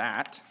to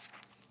that,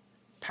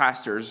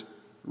 pastors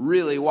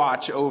really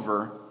watch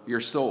over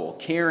your soul,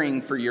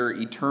 caring for your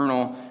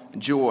eternal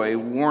joy,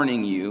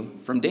 warning you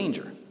from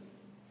danger.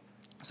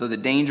 So the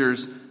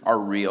dangers are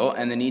real,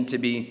 and the need to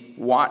be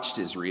watched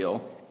is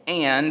real,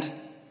 and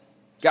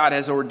God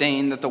has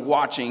ordained that the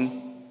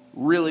watching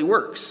really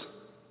works.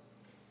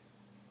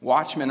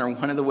 Watchmen are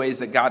one of the ways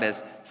that God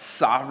has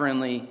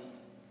sovereignly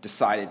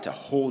decided to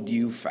hold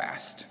you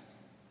fast,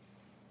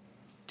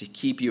 to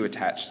keep you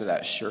attached to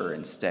that sure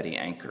and steady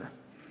anchor.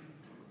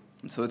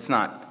 And so it's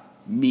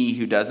not me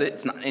who does it.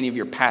 It's not any of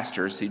your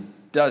pastors who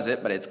does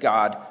it, but it's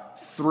God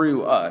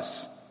through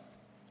us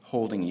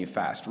holding you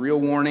fast. Real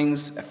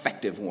warnings,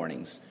 effective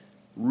warnings.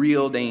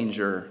 Real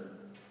danger,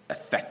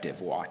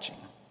 effective watching.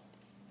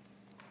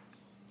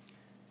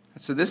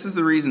 So this is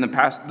the reason the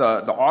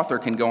author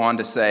can go on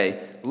to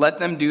say, let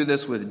them do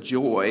this with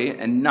joy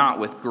and not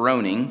with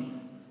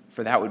groaning,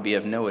 for that would be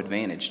of no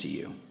advantage to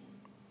you.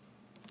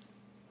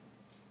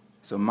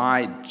 So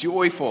my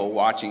joyful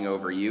watching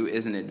over you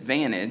is an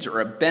advantage or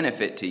a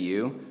benefit to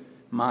you.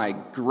 My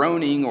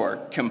groaning or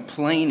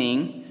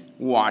complaining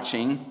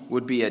watching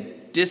would be a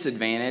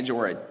disadvantage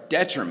or a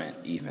detriment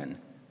even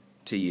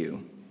to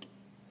you.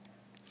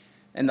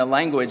 And the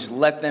language,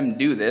 let them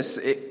do this,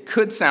 it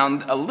could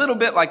sound a little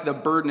bit like the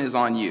burden is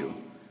on you.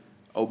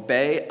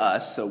 Obey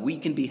us so we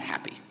can be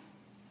happy.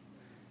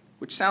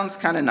 Which sounds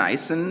kind of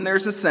nice, and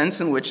there's a sense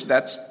in which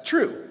that's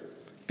true.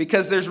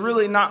 Because there's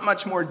really not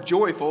much more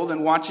joyful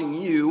than watching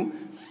you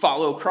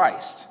follow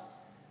Christ.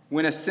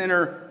 When a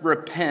sinner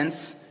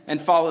repents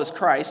and follows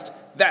Christ,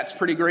 that's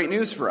pretty great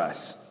news for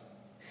us.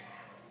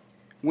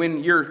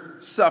 When you're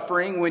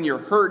suffering, when you're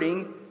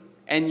hurting,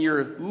 and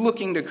you're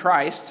looking to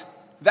Christ,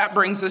 that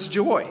brings us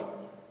joy.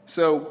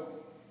 So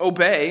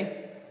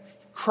obey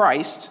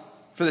Christ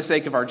for the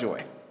sake of our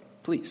joy.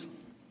 Please.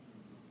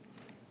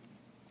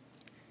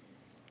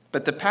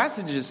 But the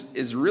passage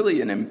is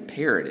really an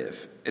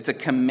imperative. It's a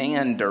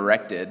command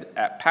directed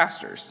at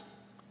pastors.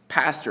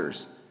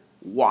 Pastors,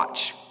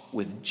 watch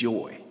with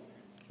joy.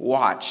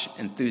 Watch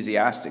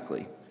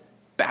enthusiastically.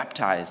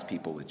 Baptize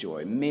people with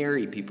joy.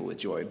 Marry people with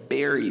joy.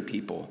 Bury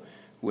people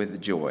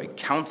with joy.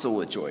 Counsel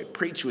with joy.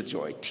 Preach with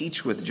joy.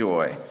 Teach with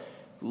joy.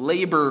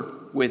 Labor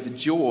with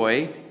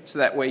joy, so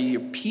that way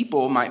your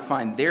people might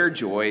find their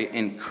joy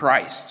in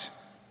Christ.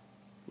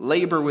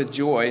 Labor with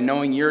joy,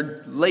 knowing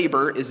your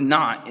labor is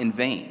not in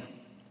vain.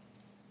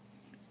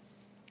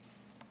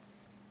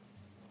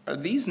 Are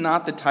these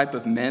not the type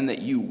of men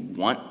that you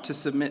want to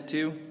submit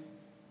to?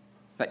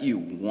 That you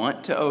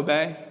want to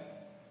obey?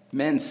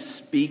 Men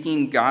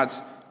speaking God's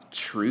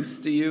truth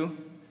to you?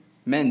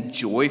 Men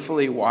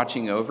joyfully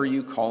watching over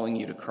you, calling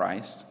you to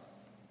Christ?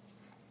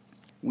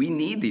 We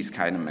need these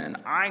kind of men.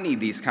 I need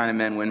these kind of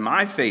men when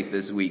my faith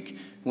is weak,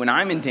 when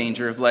I'm in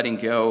danger of letting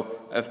go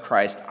of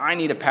Christ. I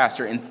need a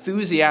pastor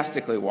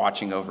enthusiastically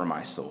watching over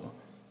my soul.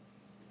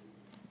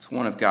 It's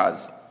one of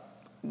God's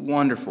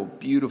wonderful,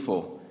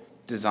 beautiful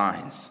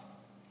designs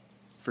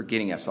for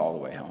getting us all the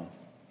way home.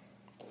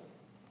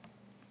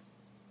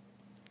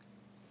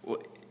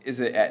 Is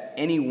it at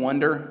any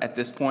wonder at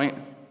this point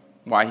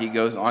why he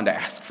goes on to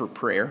ask for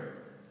prayer?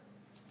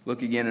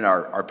 Look again at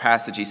our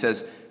passage. He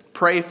says,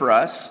 "Pray for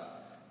us,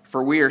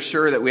 for we are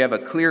sure that we have a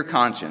clear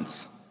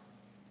conscience,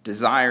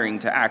 desiring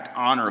to act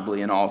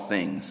honorably in all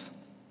things.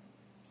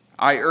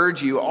 I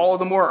urge you all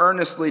the more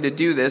earnestly to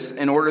do this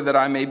in order that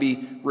I may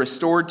be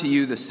restored to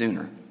you the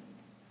sooner."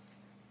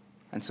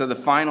 And so the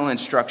final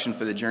instruction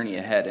for the journey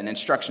ahead, an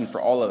instruction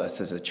for all of us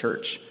as a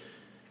church,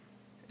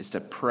 is to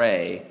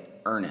pray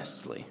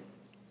earnestly.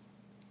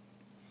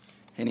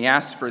 And he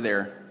asks for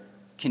their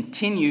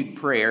continued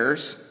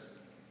prayers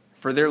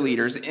for their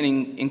leaders,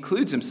 and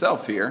includes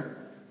himself here,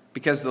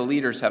 because the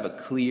leaders have a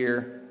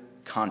clear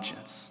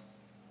conscience.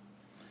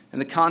 And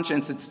the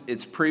conscience,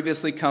 it's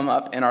previously come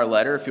up in our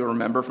letter, if you'll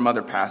remember from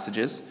other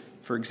passages.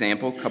 For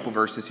example, a couple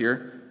verses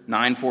here.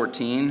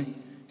 9:14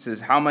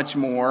 says, "How much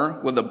more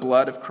will the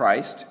blood of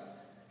Christ,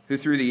 who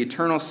through the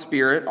eternal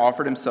Spirit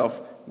offered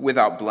himself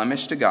without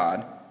blemish to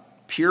God,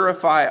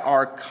 purify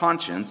our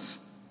conscience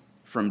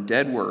from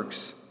dead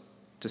works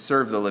to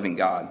serve the living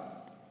God?"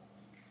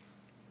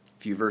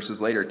 A few verses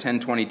later,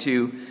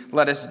 10:22,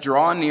 "Let us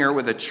draw near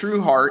with a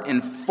true heart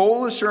in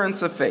full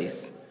assurance of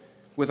faith,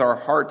 with our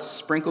hearts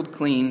sprinkled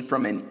clean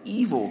from an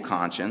evil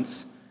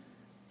conscience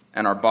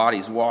and our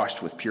bodies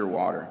washed with pure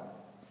water."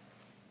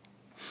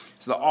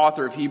 So the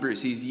author of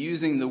Hebrews, he's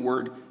using the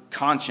word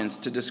conscience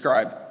to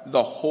describe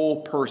the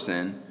whole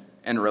person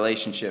and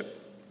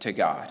relationship to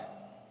God.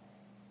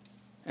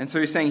 And so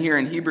he's saying here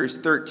in Hebrews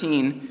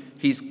 13,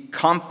 he's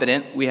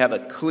confident we have a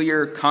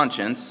clear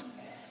conscience,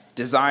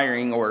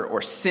 desiring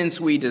or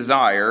since we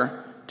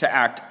desire to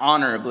act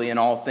honorably in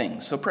all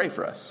things. So pray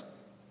for us.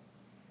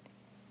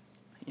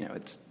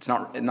 It's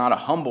not a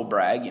humble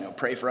brag,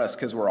 pray for us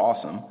because we're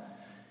awesome.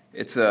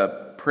 It's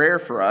a prayer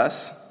for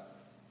us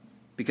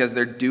because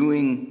they're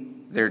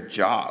doing their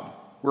job.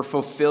 We're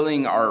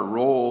fulfilling our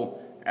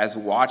role as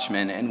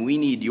watchmen, and we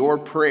need your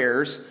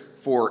prayers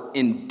for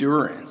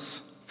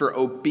endurance, for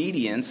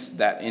obedience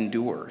that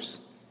endures.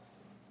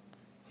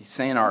 He's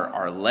saying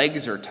our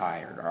legs are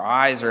tired, our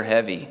eyes are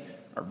heavy,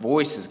 our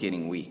voice is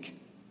getting weak.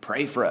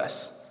 Pray for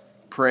us.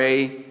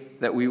 Pray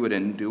that we would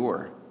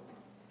endure.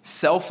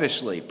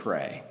 Selfishly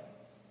pray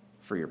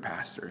for your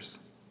pastors.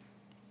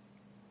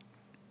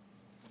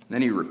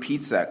 Then he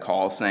repeats that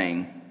call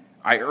saying,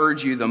 "I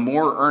urge you the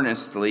more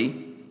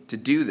earnestly to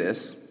do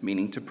this,"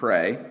 meaning to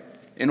pray,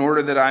 "in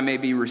order that I may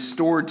be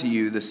restored to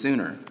you the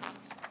sooner."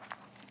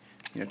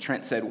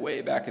 Trent said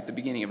way back at the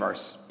beginning of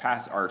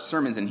our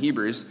sermons in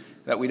Hebrews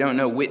that we don't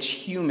know which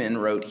human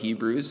wrote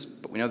Hebrews,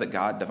 but we know that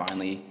God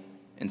divinely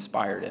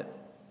inspired it.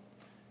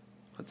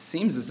 It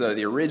seems as though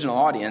the original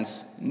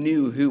audience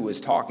knew who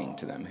was talking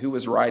to them, who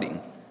was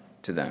writing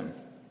to them.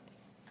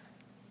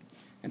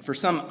 And for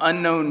some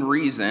unknown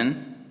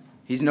reason,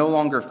 he's no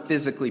longer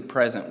physically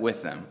present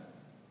with them.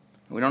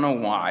 We don't know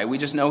why. We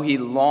just know he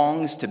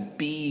longs to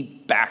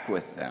be back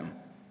with them.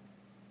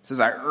 He says,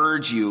 I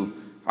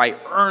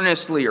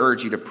earnestly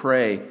urge you to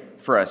pray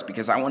for us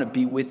because I want to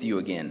be with you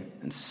again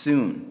and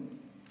soon.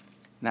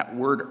 And that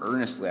word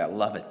earnestly, I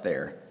love it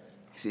there.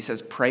 Because he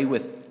says, pray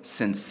with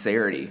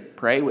sincerity.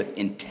 Pray with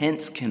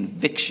intense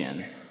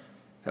conviction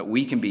that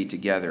we can be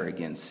together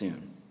again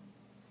soon.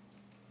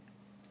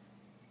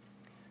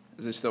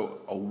 There's just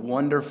a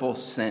wonderful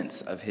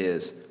sense of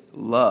his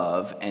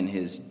love and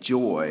his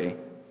joy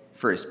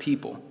for his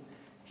people.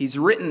 He's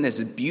written this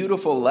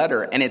beautiful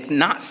letter, and it's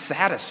not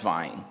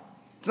satisfying.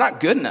 It's not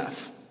good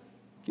enough.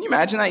 Can you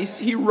imagine that?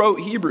 He wrote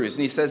Hebrews,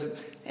 and he says,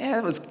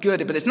 it was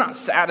good, but it's not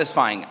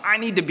satisfying. I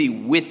need to be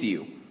with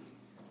you.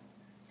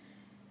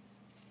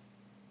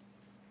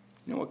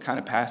 You know what kind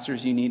of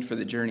pastors you need for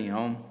the journey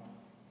home?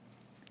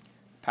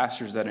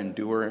 Pastors that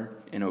endure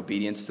in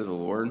obedience to the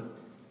Lord,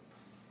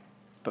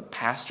 but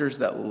pastors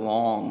that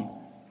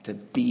long to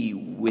be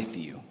with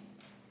you.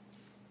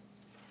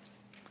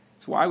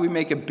 It's why we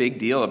make a big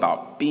deal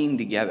about being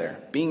together,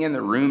 being in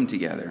the room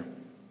together,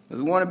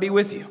 because we want to be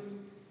with you.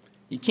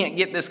 You can't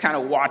get this kind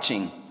of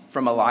watching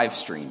from a live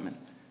stream. There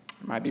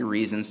might be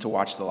reasons to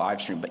watch the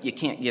live stream, but you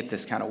can't get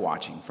this kind of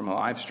watching from a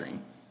live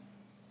stream.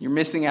 You're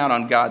missing out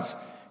on God's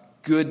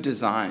good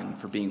design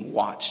for being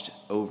watched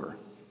over.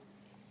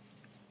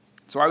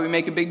 That's why we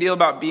make a big deal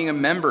about being a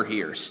member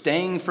here,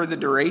 staying for the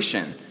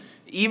duration,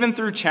 even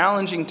through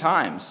challenging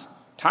times,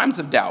 times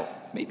of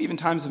doubt, maybe even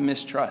times of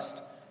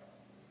mistrust.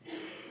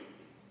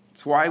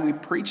 It's why we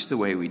preach the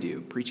way we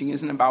do. Preaching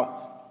isn't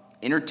about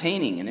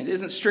entertaining, and it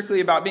isn't strictly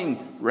about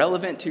being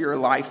relevant to your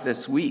life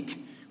this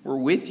week. We're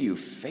with you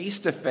face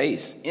to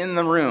face in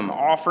the room,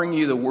 offering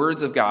you the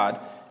words of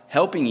God,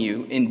 helping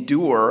you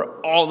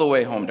endure all the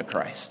way home to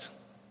Christ.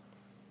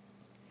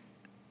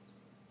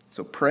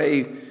 So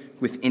pray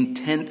with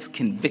intense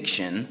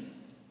conviction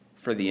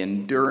for the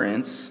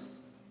endurance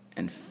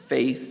and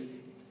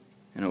faith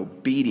and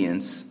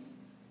obedience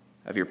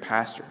of your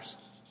pastors.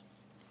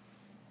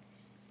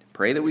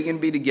 Pray that we can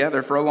be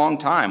together for a long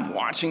time,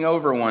 watching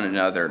over one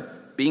another,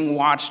 being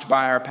watched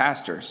by our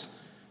pastors,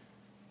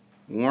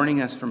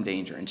 warning us from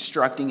danger,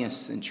 instructing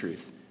us in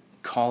truth,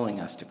 calling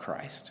us to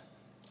Christ.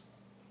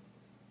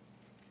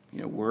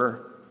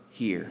 We're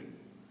here.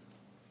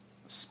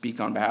 Speak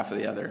on behalf of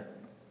the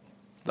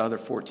other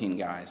 14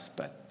 guys,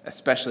 but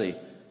especially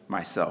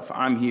myself.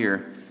 I'm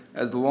here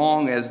as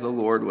long as the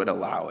Lord would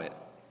allow it.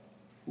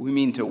 We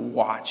mean to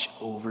watch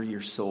over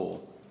your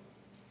soul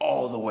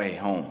all the way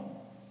home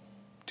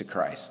to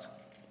Christ.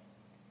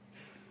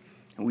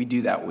 And we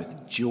do that with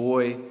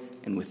joy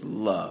and with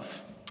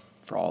love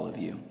for all of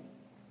you.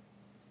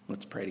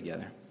 Let's pray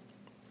together.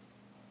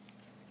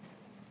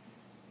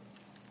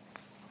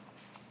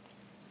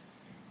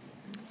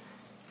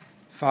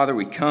 Father,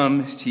 we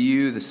come to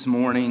you this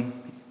morning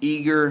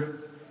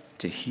eager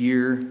to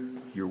hear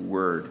your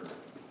word.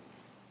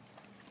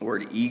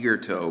 Lord, eager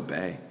to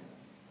obey.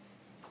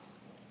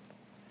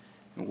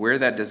 And where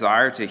that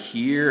desire to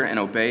hear and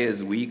obey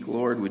is weak,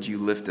 Lord, would you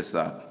lift us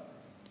up?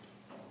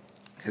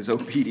 Because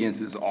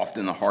obedience is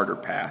often the harder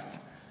path.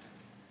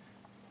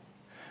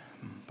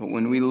 But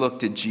when we look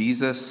to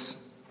Jesus,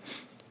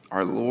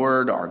 our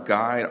Lord, our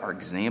guide, our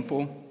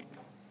example,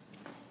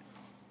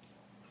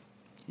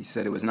 he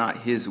said it was not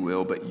his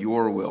will, but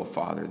your will,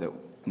 Father, that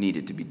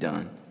needed to be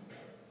done.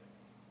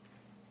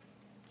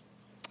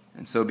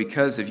 And so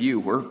because of you,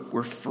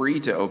 we're free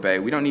to obey.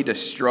 We don't need to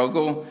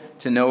struggle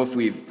to know if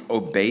we've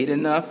obeyed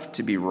enough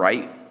to be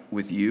right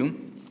with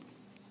you.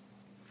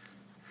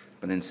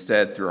 But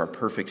instead, through our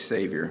perfect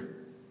Savior,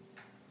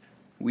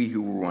 we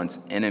who were once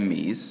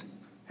enemies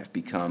have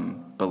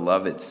become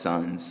beloved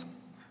sons.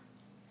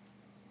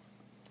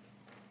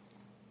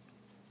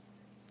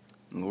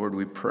 Lord,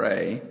 we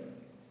pray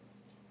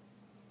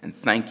and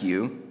thank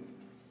you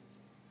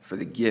for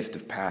the gift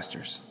of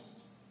pastors.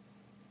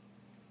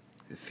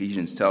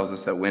 Ephesians tells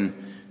us that when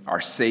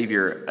our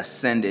Savior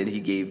ascended, he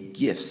gave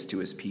gifts to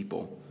his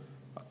people,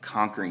 a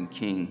conquering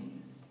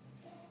king,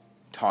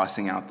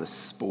 tossing out the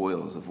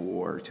spoils of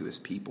war to his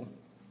people.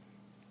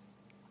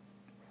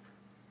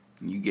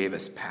 You gave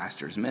us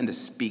pastors, men to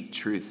speak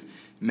truth,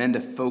 men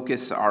to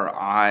focus our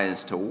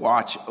eyes, to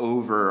watch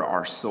over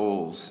our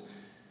souls.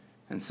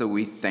 And so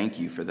we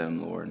thank you for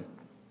them, Lord.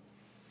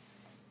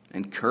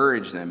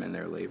 Encourage them in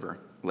their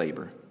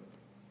labor.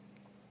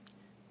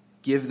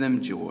 Give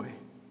them joy.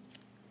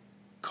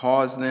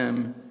 Cause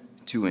them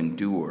to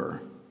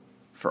endure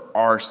for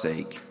our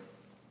sake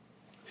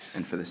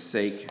and for the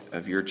sake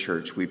of your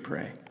church, we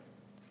pray.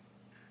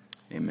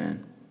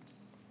 Amen.